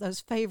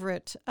those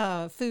favorite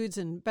foods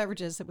and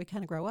beverages that we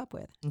kind of grow up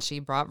with. And she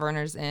brought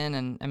Verner's in,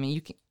 and I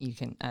mean, you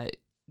can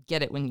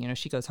get it when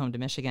she goes home to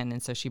Michigan,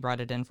 and so she brought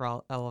it in for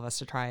all of us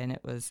to try, and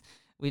it was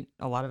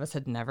a lot of us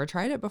had never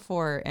tried it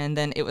before, and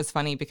then it was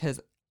funny because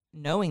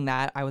knowing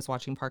that, I was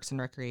watching Parks and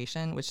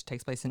Recreation, which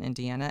takes place in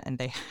Indiana, and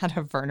they had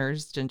a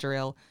Verner's ginger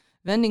ale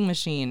vending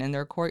machine in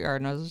their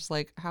courtyard, and I was just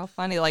like, how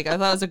funny. Like, I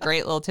thought it was a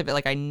great little tidbit.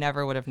 Like, I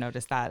never would have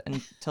noticed that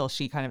until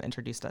she kind of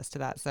introduced us to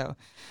that. So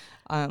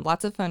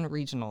lots of fun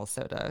regional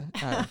soda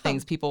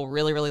things people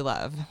really, really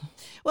love.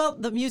 Well,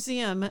 the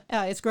museum,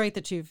 it's great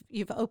that you've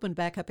opened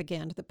back up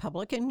again to the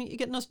public, and you're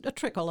getting a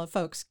trickle of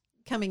folks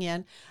coming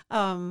in.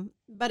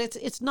 But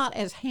it's not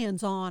as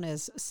hands-on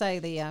as, say,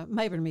 the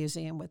Mabern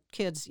Museum with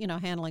kids,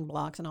 handling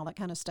blocks and all that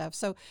kind of stuff.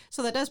 So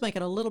that does make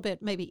it a little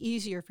bit maybe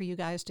easier for you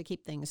guys to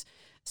keep things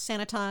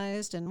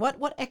sanitized. And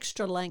what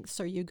extra lengths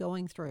are you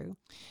going through?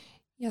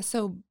 Yeah,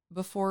 so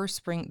before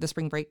the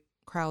spring break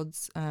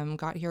crowds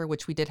got here,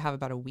 which we did have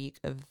about a week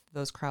of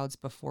those crowds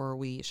before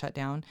we shut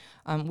down,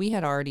 we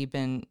had already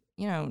been,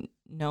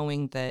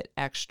 knowing that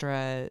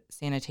extra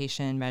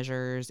sanitation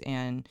measures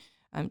and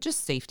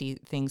just safety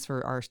things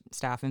for our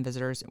staff and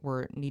visitors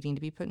were needing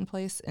to be put in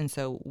place. And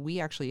so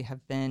we actually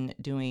have been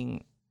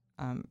doing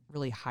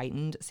really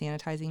heightened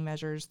sanitizing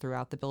measures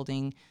throughout the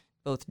building,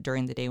 both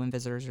during the day when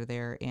visitors are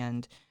there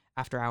and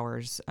after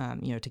hours,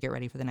 to get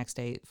ready for the next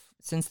day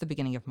since the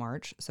beginning of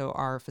March. So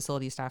our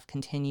facility staff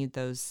continued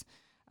those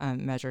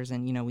measures,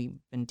 and, we've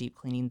been deep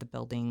cleaning the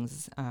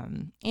buildings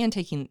and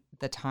taking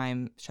the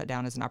time shut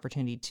down as an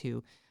opportunity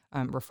to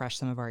refresh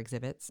some of our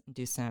exhibits,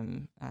 do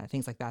some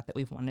things like that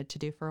we've wanted to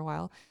do for a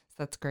while. So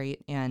that's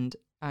great. And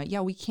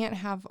we can't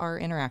have our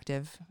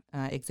interactive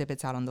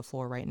exhibits out on the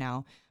floor right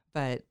now,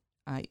 but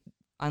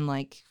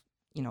unlike,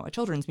 a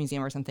children's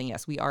museum or something,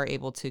 yes, we are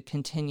able to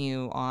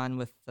continue on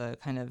with the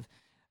kind of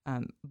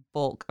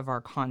bulk of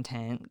our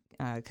content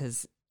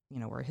because,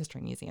 we're a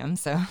history museum.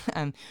 So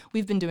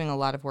we've been doing a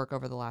lot of work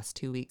over the last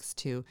 2 weeks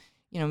to,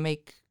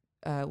 make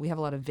we have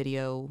a lot of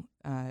video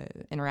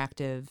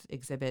interactive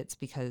exhibits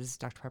because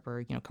Dr.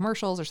 Pepper,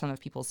 commercials are some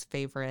of people's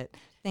favorite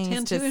things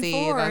 10, to 2, and see.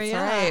 4, That's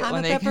yeah. right.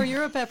 I'm a pepper,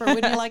 you're a pepper.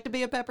 Wouldn't you like to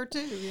be a pepper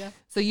too? Yeah.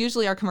 So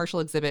usually our commercial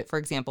exhibit, for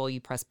example, you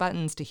press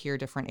buttons to hear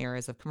different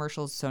eras of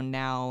commercials. So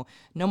now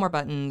no more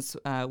buttons.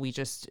 We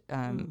just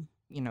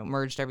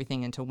merged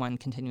everything into one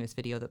continuous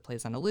video that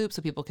plays on a loop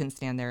so people can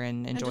stand there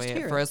and enjoy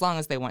it for as long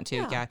as they want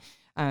to. Yeah.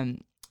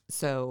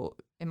 So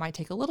it might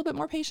take a little bit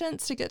more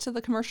patience to get to the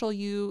commercial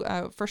you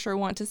for sure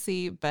want to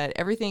see, but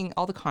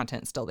all the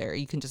content's still there.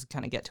 You can just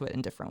kind of get to it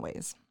in different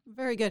ways.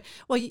 Very good.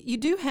 Well, you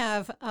do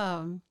have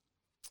a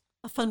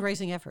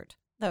fundraising effort,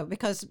 though,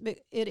 because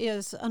it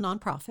is a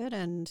nonprofit,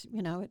 and,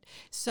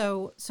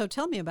 so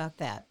tell me about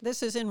that.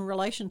 This is in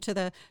relation to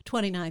the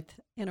 29th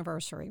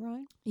anniversary,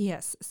 right?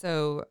 Yes.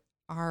 So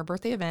our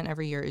birthday event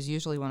every year is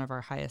usually one of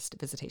our highest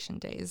visitation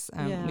days.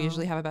 We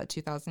usually have about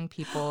 2,000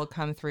 people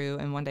come through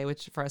in one day,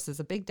 which for us is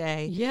a big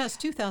day. Yes,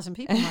 2,000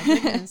 people, my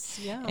goodness.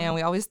 Yeah. And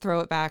we always throw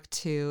it back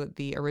to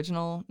the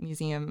original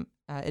museum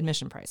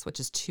admission price, which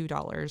is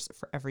 $2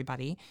 for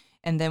everybody.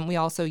 And then we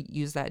also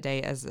use that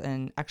day as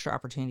an extra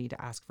opportunity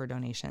to ask for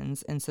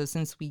donations. And so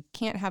since we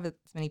can't have as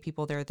many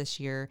people there this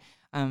year,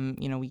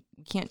 we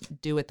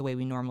can't do it the way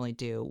we normally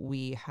do.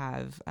 We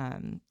have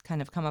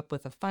kind of come up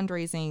with a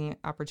fundraising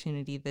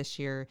opportunity this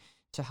year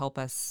to help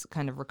us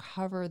kind of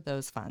recover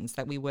those funds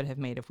that we would have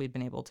made if we'd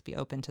been able to be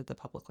open to the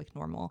public like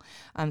normal.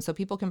 So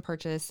people can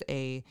purchase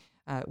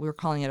we're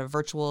calling it a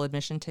virtual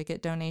admission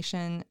ticket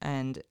donation,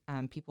 and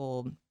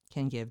people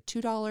can give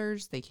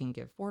 $2, they can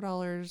give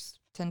 $4,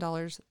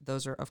 $10.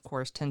 Those are, of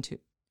course, 10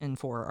 and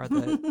 4 are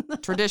the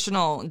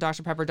traditional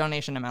Dr. Pepper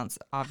donation amounts,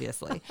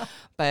 obviously.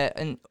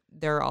 And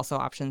there are also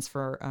options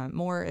for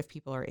more if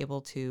people are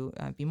able to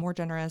be more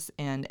generous.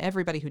 And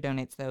everybody who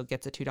donates, though,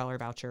 gets a $2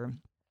 voucher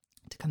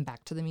to come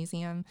back to the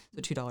museum.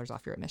 So $2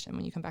 off your admission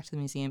when you come back to the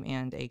museum,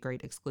 and a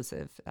great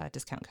exclusive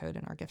discount code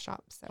in our gift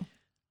shop. So.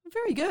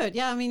 Very good.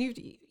 Yeah, I mean,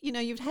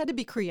 you've had to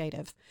be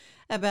creative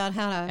about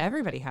how to.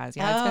 Everybody has.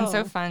 Yeah, It's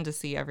been so fun to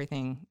see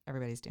everything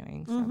everybody's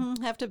doing. So.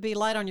 Have to be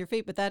light on your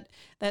feet, but that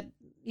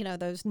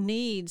those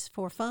needs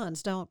for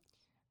funds don't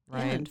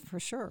end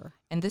for sure.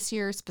 And this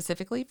year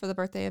specifically for the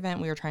birthday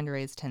event, we are trying to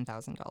raise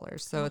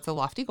 $10,000. So it's a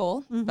lofty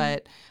goal,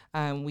 but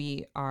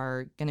we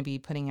are going to be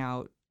putting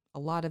out a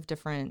lot of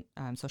different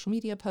social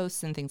media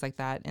posts and things like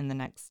that in the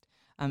next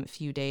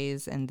few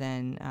days, and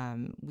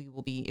then we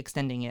will be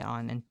extending it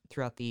on and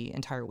throughout the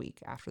entire week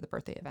after the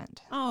birthday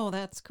event. Oh,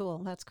 that's cool.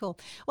 That's cool.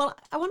 Well,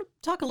 I want to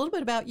talk a little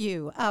bit about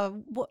you.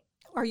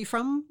 Are you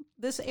from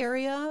this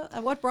area?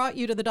 What brought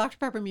you to the Dr.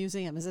 Pepper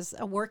Museum? Is this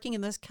working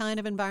in this kind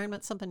of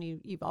environment something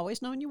you've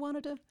always known you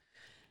wanted to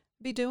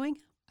be doing?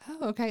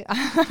 Oh, okay.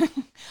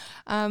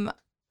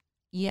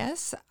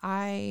 Yes,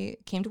 I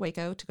came to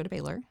Waco to go to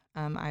Baylor.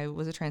 I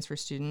was a transfer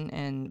student,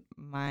 and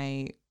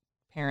my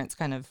parents'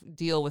 kind of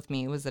deal with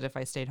me was that if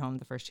I stayed home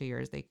the first 2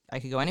 years, I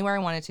could go anywhere I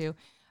wanted to.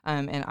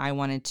 And I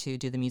wanted to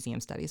do the museum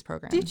studies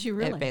program. Did you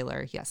really? At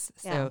Baylor, yes.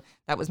 Yeah. So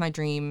that was my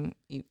dream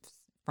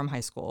from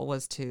high school,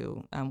 was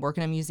to work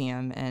in a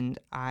museum. And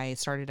I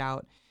started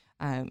out,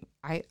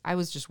 I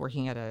was just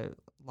working at a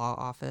law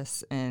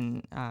office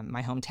in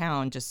my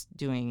hometown, just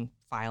doing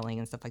filing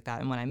and stuff like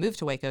that. And when I moved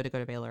to Waco to go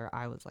to Baylor,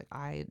 I was like,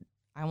 I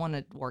want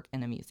to work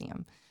in a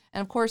museum.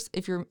 And of course,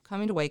 if you're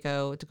coming to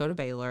Waco to go to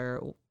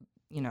Baylor,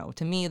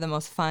 to me, the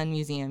most fun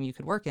museum you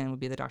could work in would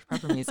be the Dr.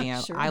 Pepper Museum.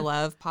 Sure. I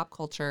love pop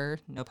culture,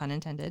 no pun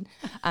intended.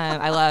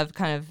 I love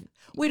kind of...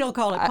 We don't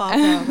call it pop,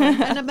 though.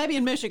 And maybe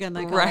in Michigan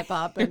they call it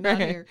pop, but not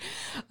here.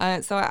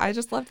 So I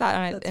just love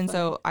that. And That's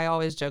so I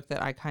always joke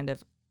that I kind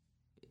of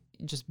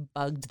just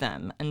bugged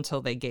them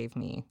until they gave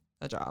me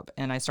a job.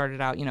 And I started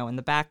out, in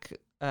the back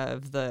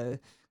of the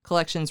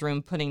collections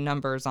room, putting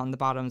numbers on the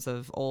bottoms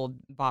of old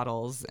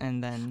bottles.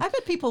 And then... I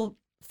bet people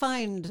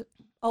find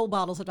old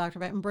bottles of Dr.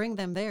 Pepper and bring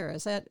them there.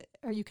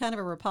 Are you kind of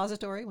a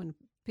repository when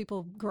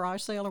people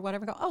garage sale or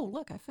whatever go, oh,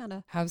 look, I found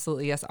a...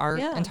 Absolutely, yes. Our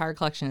entire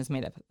collection is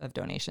made up of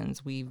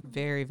donations. We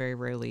very, very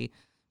rarely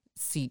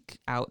seek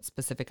out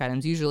specific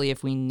items. Usually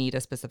if we need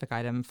a specific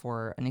item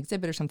for an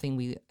exhibit or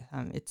something,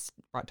 it's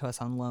brought to us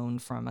on loan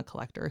from a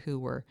collector who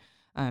we're,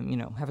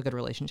 have a good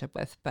relationship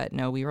with. But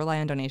no, we rely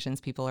on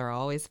donations. People are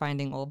always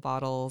finding old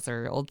bottles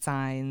or old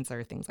signs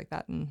or things like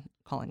that and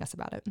calling us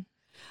about it.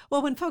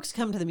 Well, when folks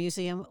come to the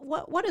museum,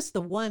 what is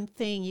the one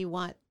thing you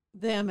want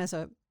them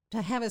to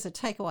have as a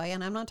takeaway?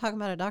 And I'm not talking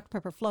about a Dr.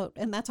 Pepper float,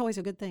 and that's always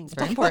a good thing. It's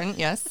very important,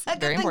 yes. A good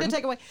very thing important to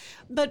take away.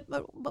 But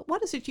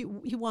what is it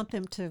you want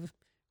them to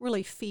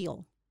really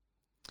feel?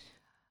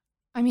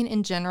 I mean,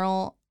 in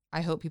general,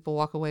 I hope people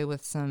walk away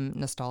with some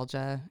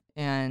nostalgia,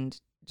 and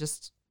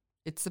just,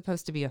 it's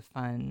supposed to be a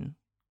fun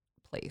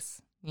place.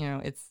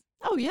 It's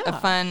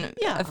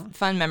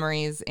fun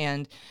memories.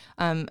 And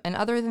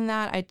other than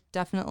that, I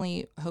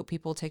definitely hope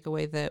people take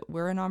away that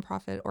we're a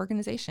nonprofit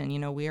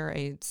organization. We are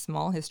a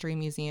small history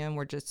museum.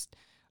 We're just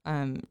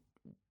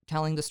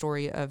telling the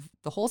story of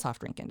the whole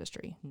soft drink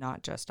industry,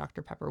 not just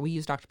Dr. Pepper. We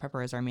use Dr.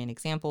 Pepper as our main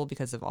example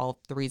because of all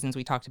the reasons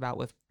we talked about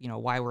with,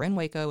 why we're in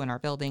Waco and our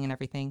building and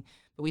everything.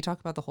 But we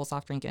talk about the whole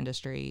soft drink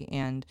industry.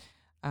 And,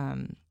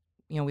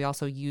 we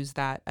also use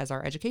that as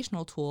our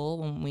educational tool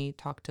when we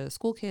talk to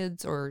school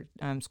kids or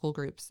school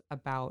groups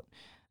about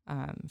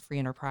free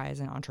enterprise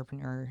and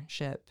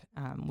entrepreneurship.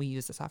 We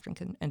use the soft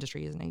drink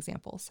industry as an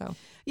example. So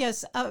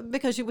yes,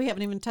 because we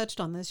haven't even touched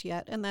on this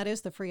yet, and that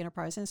is the Free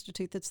Enterprise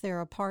Institute that's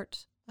there, a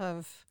part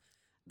of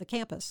the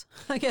campus,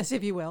 I guess,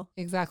 if you will.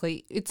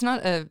 Exactly. It's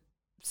not a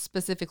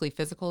specifically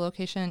physical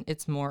location.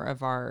 It's more of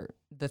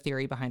the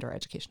theory behind our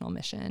educational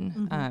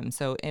mission.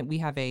 Mm-hmm. We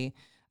have a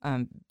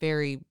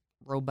very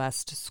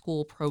robust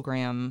school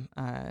program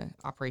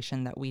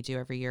operation that we do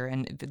every year.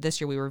 And this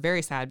year we were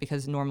very sad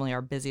because normally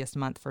our busiest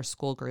month for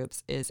school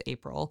groups is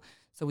April.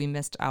 So we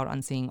missed out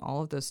on seeing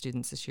all of those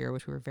students this year,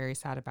 which we were very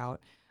sad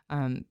about.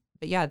 But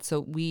yeah,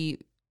 so we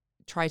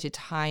try to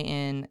tie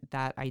in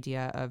that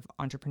idea of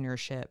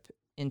entrepreneurship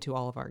into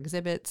all of our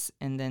exhibits.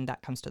 And then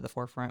that comes to the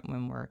forefront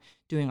when we're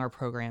doing our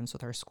programs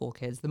with our school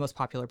kids. The most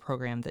popular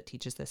program that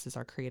teaches this is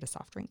our Create a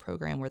Soft Drink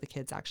program, where the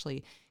kids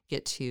actually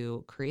get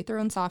to create their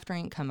own soft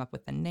drink, come up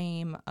with a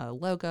name, a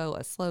logo,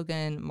 a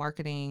slogan,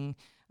 marketing.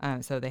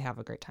 So they have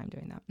a great time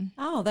doing that.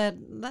 Oh,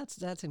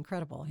 that's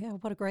incredible. Yeah,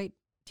 what a great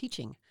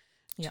teaching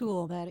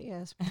tool that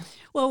is.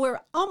 Well, we're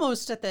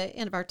almost at the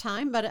end of our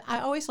time, but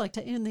I always like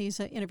to end these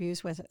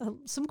interviews with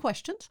some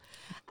questions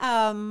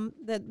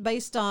that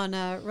based on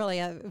it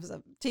was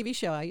a TV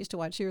show I used to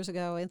watch years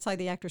ago, Inside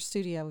the Actors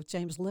Studio with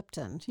James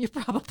Lipton. You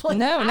probably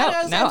no.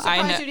 I'm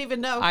surprised you'd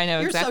even know. I know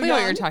you're exactly so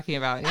what you're talking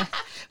about. Yeah.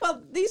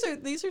 Well,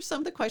 these are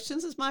some of the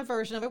questions. Is my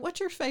version of it. What's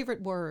your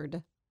favorite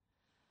word?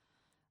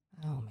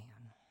 Oh man.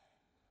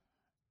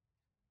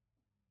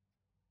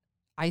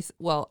 I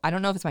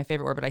don't know if it's my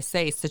favorite word, but I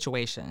say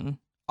situation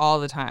all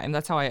the time.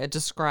 That's how I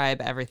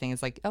describe everything.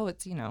 It's like, oh,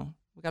 it's, we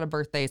got a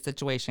birthday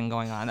situation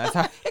going on. That's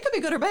how it could be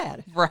good or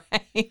bad.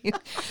 Right.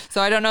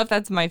 So I don't know if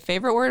that's my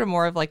favorite word or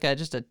more of like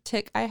just a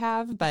tick I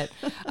have. But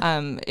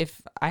if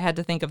I had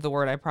to think of the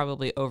word I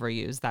probably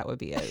overuse, that would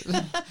be it.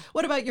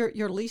 What about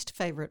your least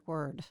favorite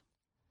word?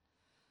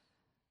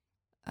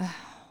 Oh,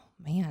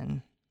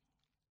 man.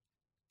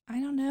 I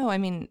don't know. I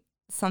mean,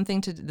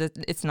 something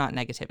it's not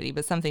negativity,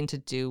 but something to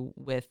do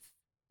with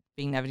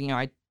being negative.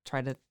 I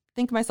try to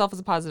think of myself as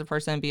a positive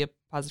person, be a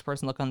positive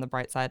person, look on the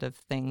bright side of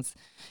things,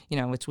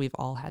 which we've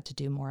all had to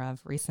do more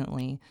of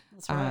recently.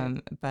 That's right.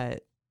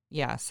 But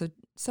yeah,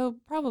 so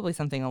probably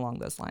something along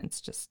those lines.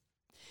 Just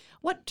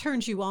what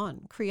turns you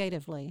on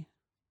creatively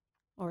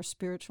or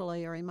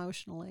spiritually or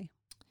emotionally?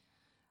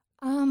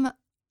 I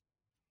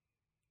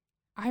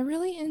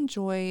really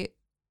enjoy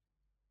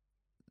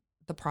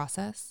the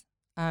process.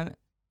 I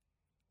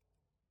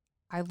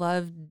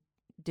love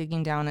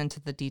digging down into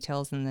the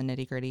details and the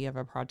nitty-gritty of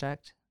a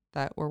project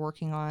that we're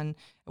working on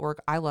at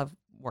work. I love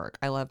work.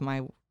 I love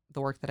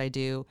the work that I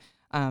do.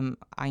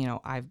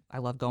 I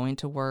love going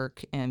to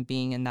work and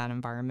being in that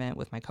environment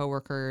with my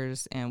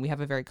coworkers, and we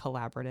have a very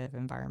collaborative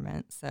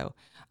environment. So,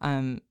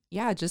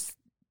 just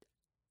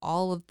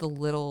all of the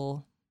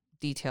little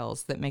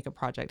details that make a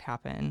project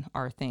happen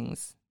are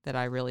things that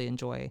I really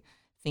enjoy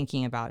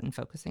thinking about and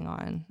focusing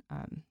on,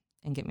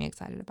 and get me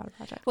excited about a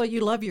project. Well,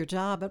 you love your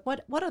job, but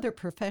what other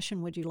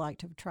profession would you like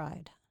to have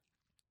tried?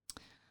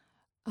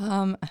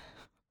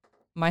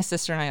 My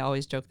sister and I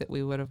always joke that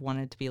we would have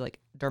wanted to be like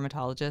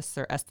dermatologists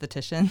or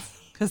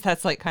estheticians, because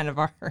that's like kind of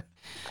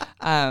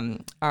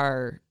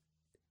our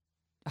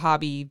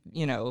hobby,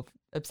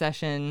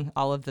 obsession,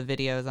 all of the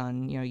videos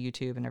on,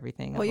 YouTube and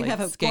everything. Well, of, you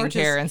have a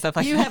skincare and stuff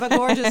like that. You have a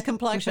gorgeous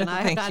complexion.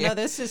 I Thank you. know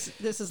this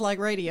is like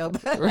radio,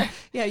 but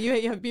yeah,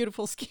 you have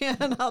beautiful skin.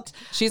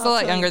 She's a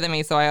lot younger than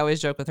me, so I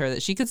always joke with her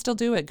that she could still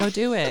do it. Go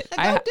do it.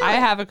 I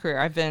have a career.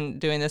 I've been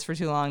doing this for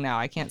too long now.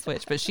 I can't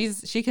switch, but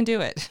she can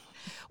do it.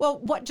 Well,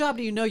 what job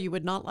do you know you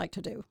would not like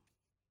to do?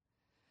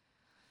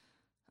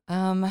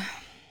 I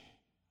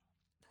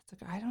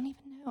don't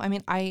even know. I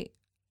mean, I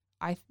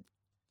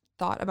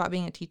thought about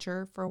being a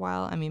teacher for a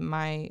while. I mean,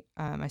 my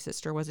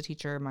sister was a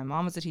teacher, my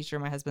mom was a teacher,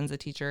 my husband's a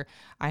teacher.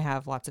 I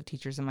have lots of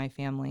teachers in my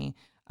family,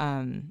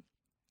 and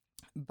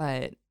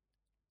I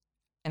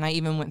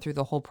even went through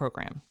the whole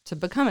program to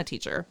become a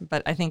teacher.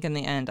 But I think in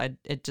the end,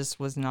 it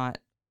was not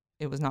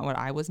what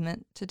I was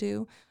meant to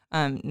do.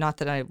 Not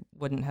that I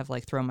wouldn't have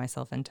thrown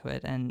myself into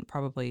it and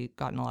probably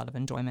gotten a lot of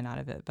enjoyment out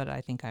of it, but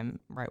I think I'm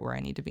right where I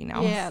need to be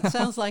now. Yeah, it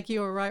sounds like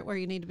you are right where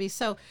you need to be.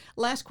 So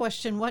last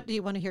question, what do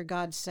you want to hear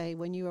God say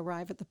when you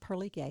arrive at the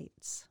pearly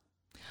gates?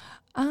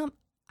 I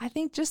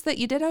think just that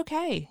you did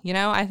okay.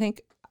 I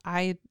think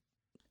I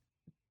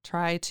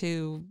try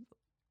to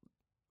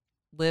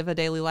live a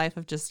daily life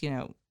of just,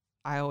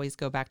 I always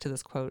go back to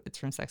this quote. It's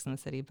from Sex and the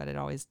City, but it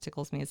always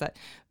tickles me, is that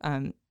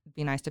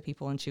be nice to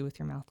people and chew with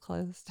your mouth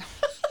closed.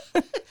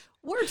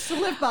 Words to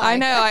live by. I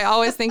know. I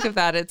always think of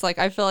that. It's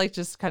I feel like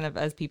just kind of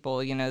as people,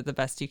 the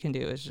best you can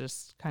do is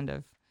just kind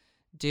of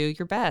do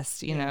your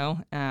best, so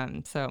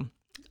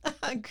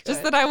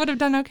just that I would have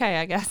done okay,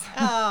 I guess.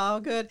 Oh,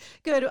 good.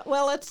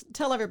 Well, let's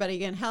tell everybody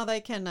again how they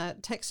can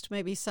text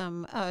maybe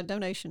some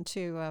donation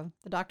to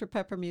the Dr.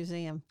 Pepper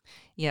Museum.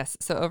 Yes.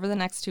 So over the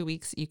next 2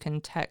 weeks, you can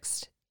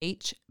text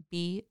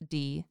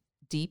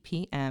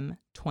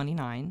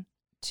HBDDPM29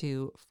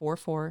 to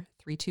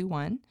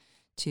 44321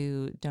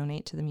 to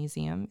donate to the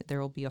museum. There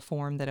will be a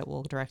form that it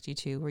will direct you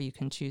to where you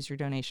can choose your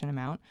donation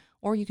amount,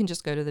 or you can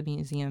just go to the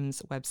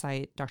museum's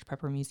website,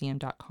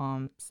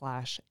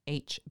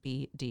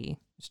 drpeppermuseum.com/HBD,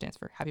 which stands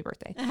for Happy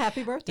Birthday.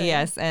 Happy birthday.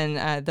 Yes,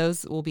 and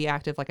those will be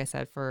active, like I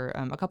said, for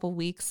a couple of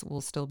weeks.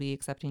 We'll still be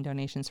accepting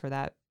donations for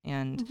that.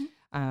 And,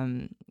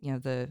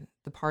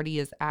 the party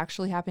is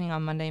actually happening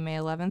on Monday, May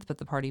 11th, but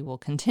the party will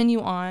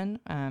continue on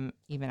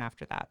even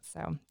after that.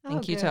 So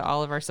thank you to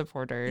all of our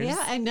supporters.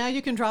 Yeah, and now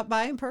you can drop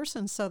by in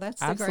person, so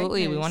that's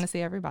absolutely. The great news. We want to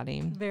see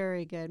everybody.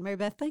 Very good. Mary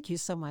Beth, thank you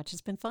so much.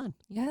 It's been fun.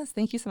 Yes,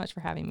 thank you so much for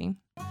having me.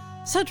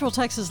 Central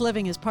Texas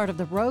Living is part of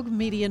the Rogue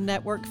Media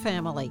Network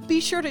family.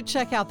 Be sure to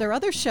check out their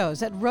other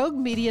shows at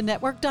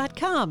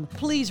roguemedianetwork.com.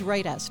 Please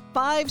rate us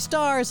 5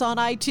 stars on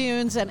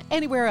iTunes and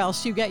anywhere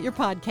else you get your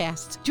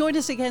podcasts. Join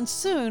us again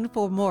soon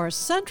for more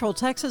Central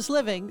Texas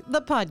Living,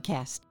 the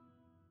podcast.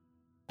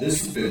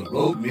 This has been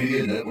Rogue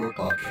Media Network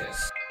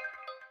Podcast.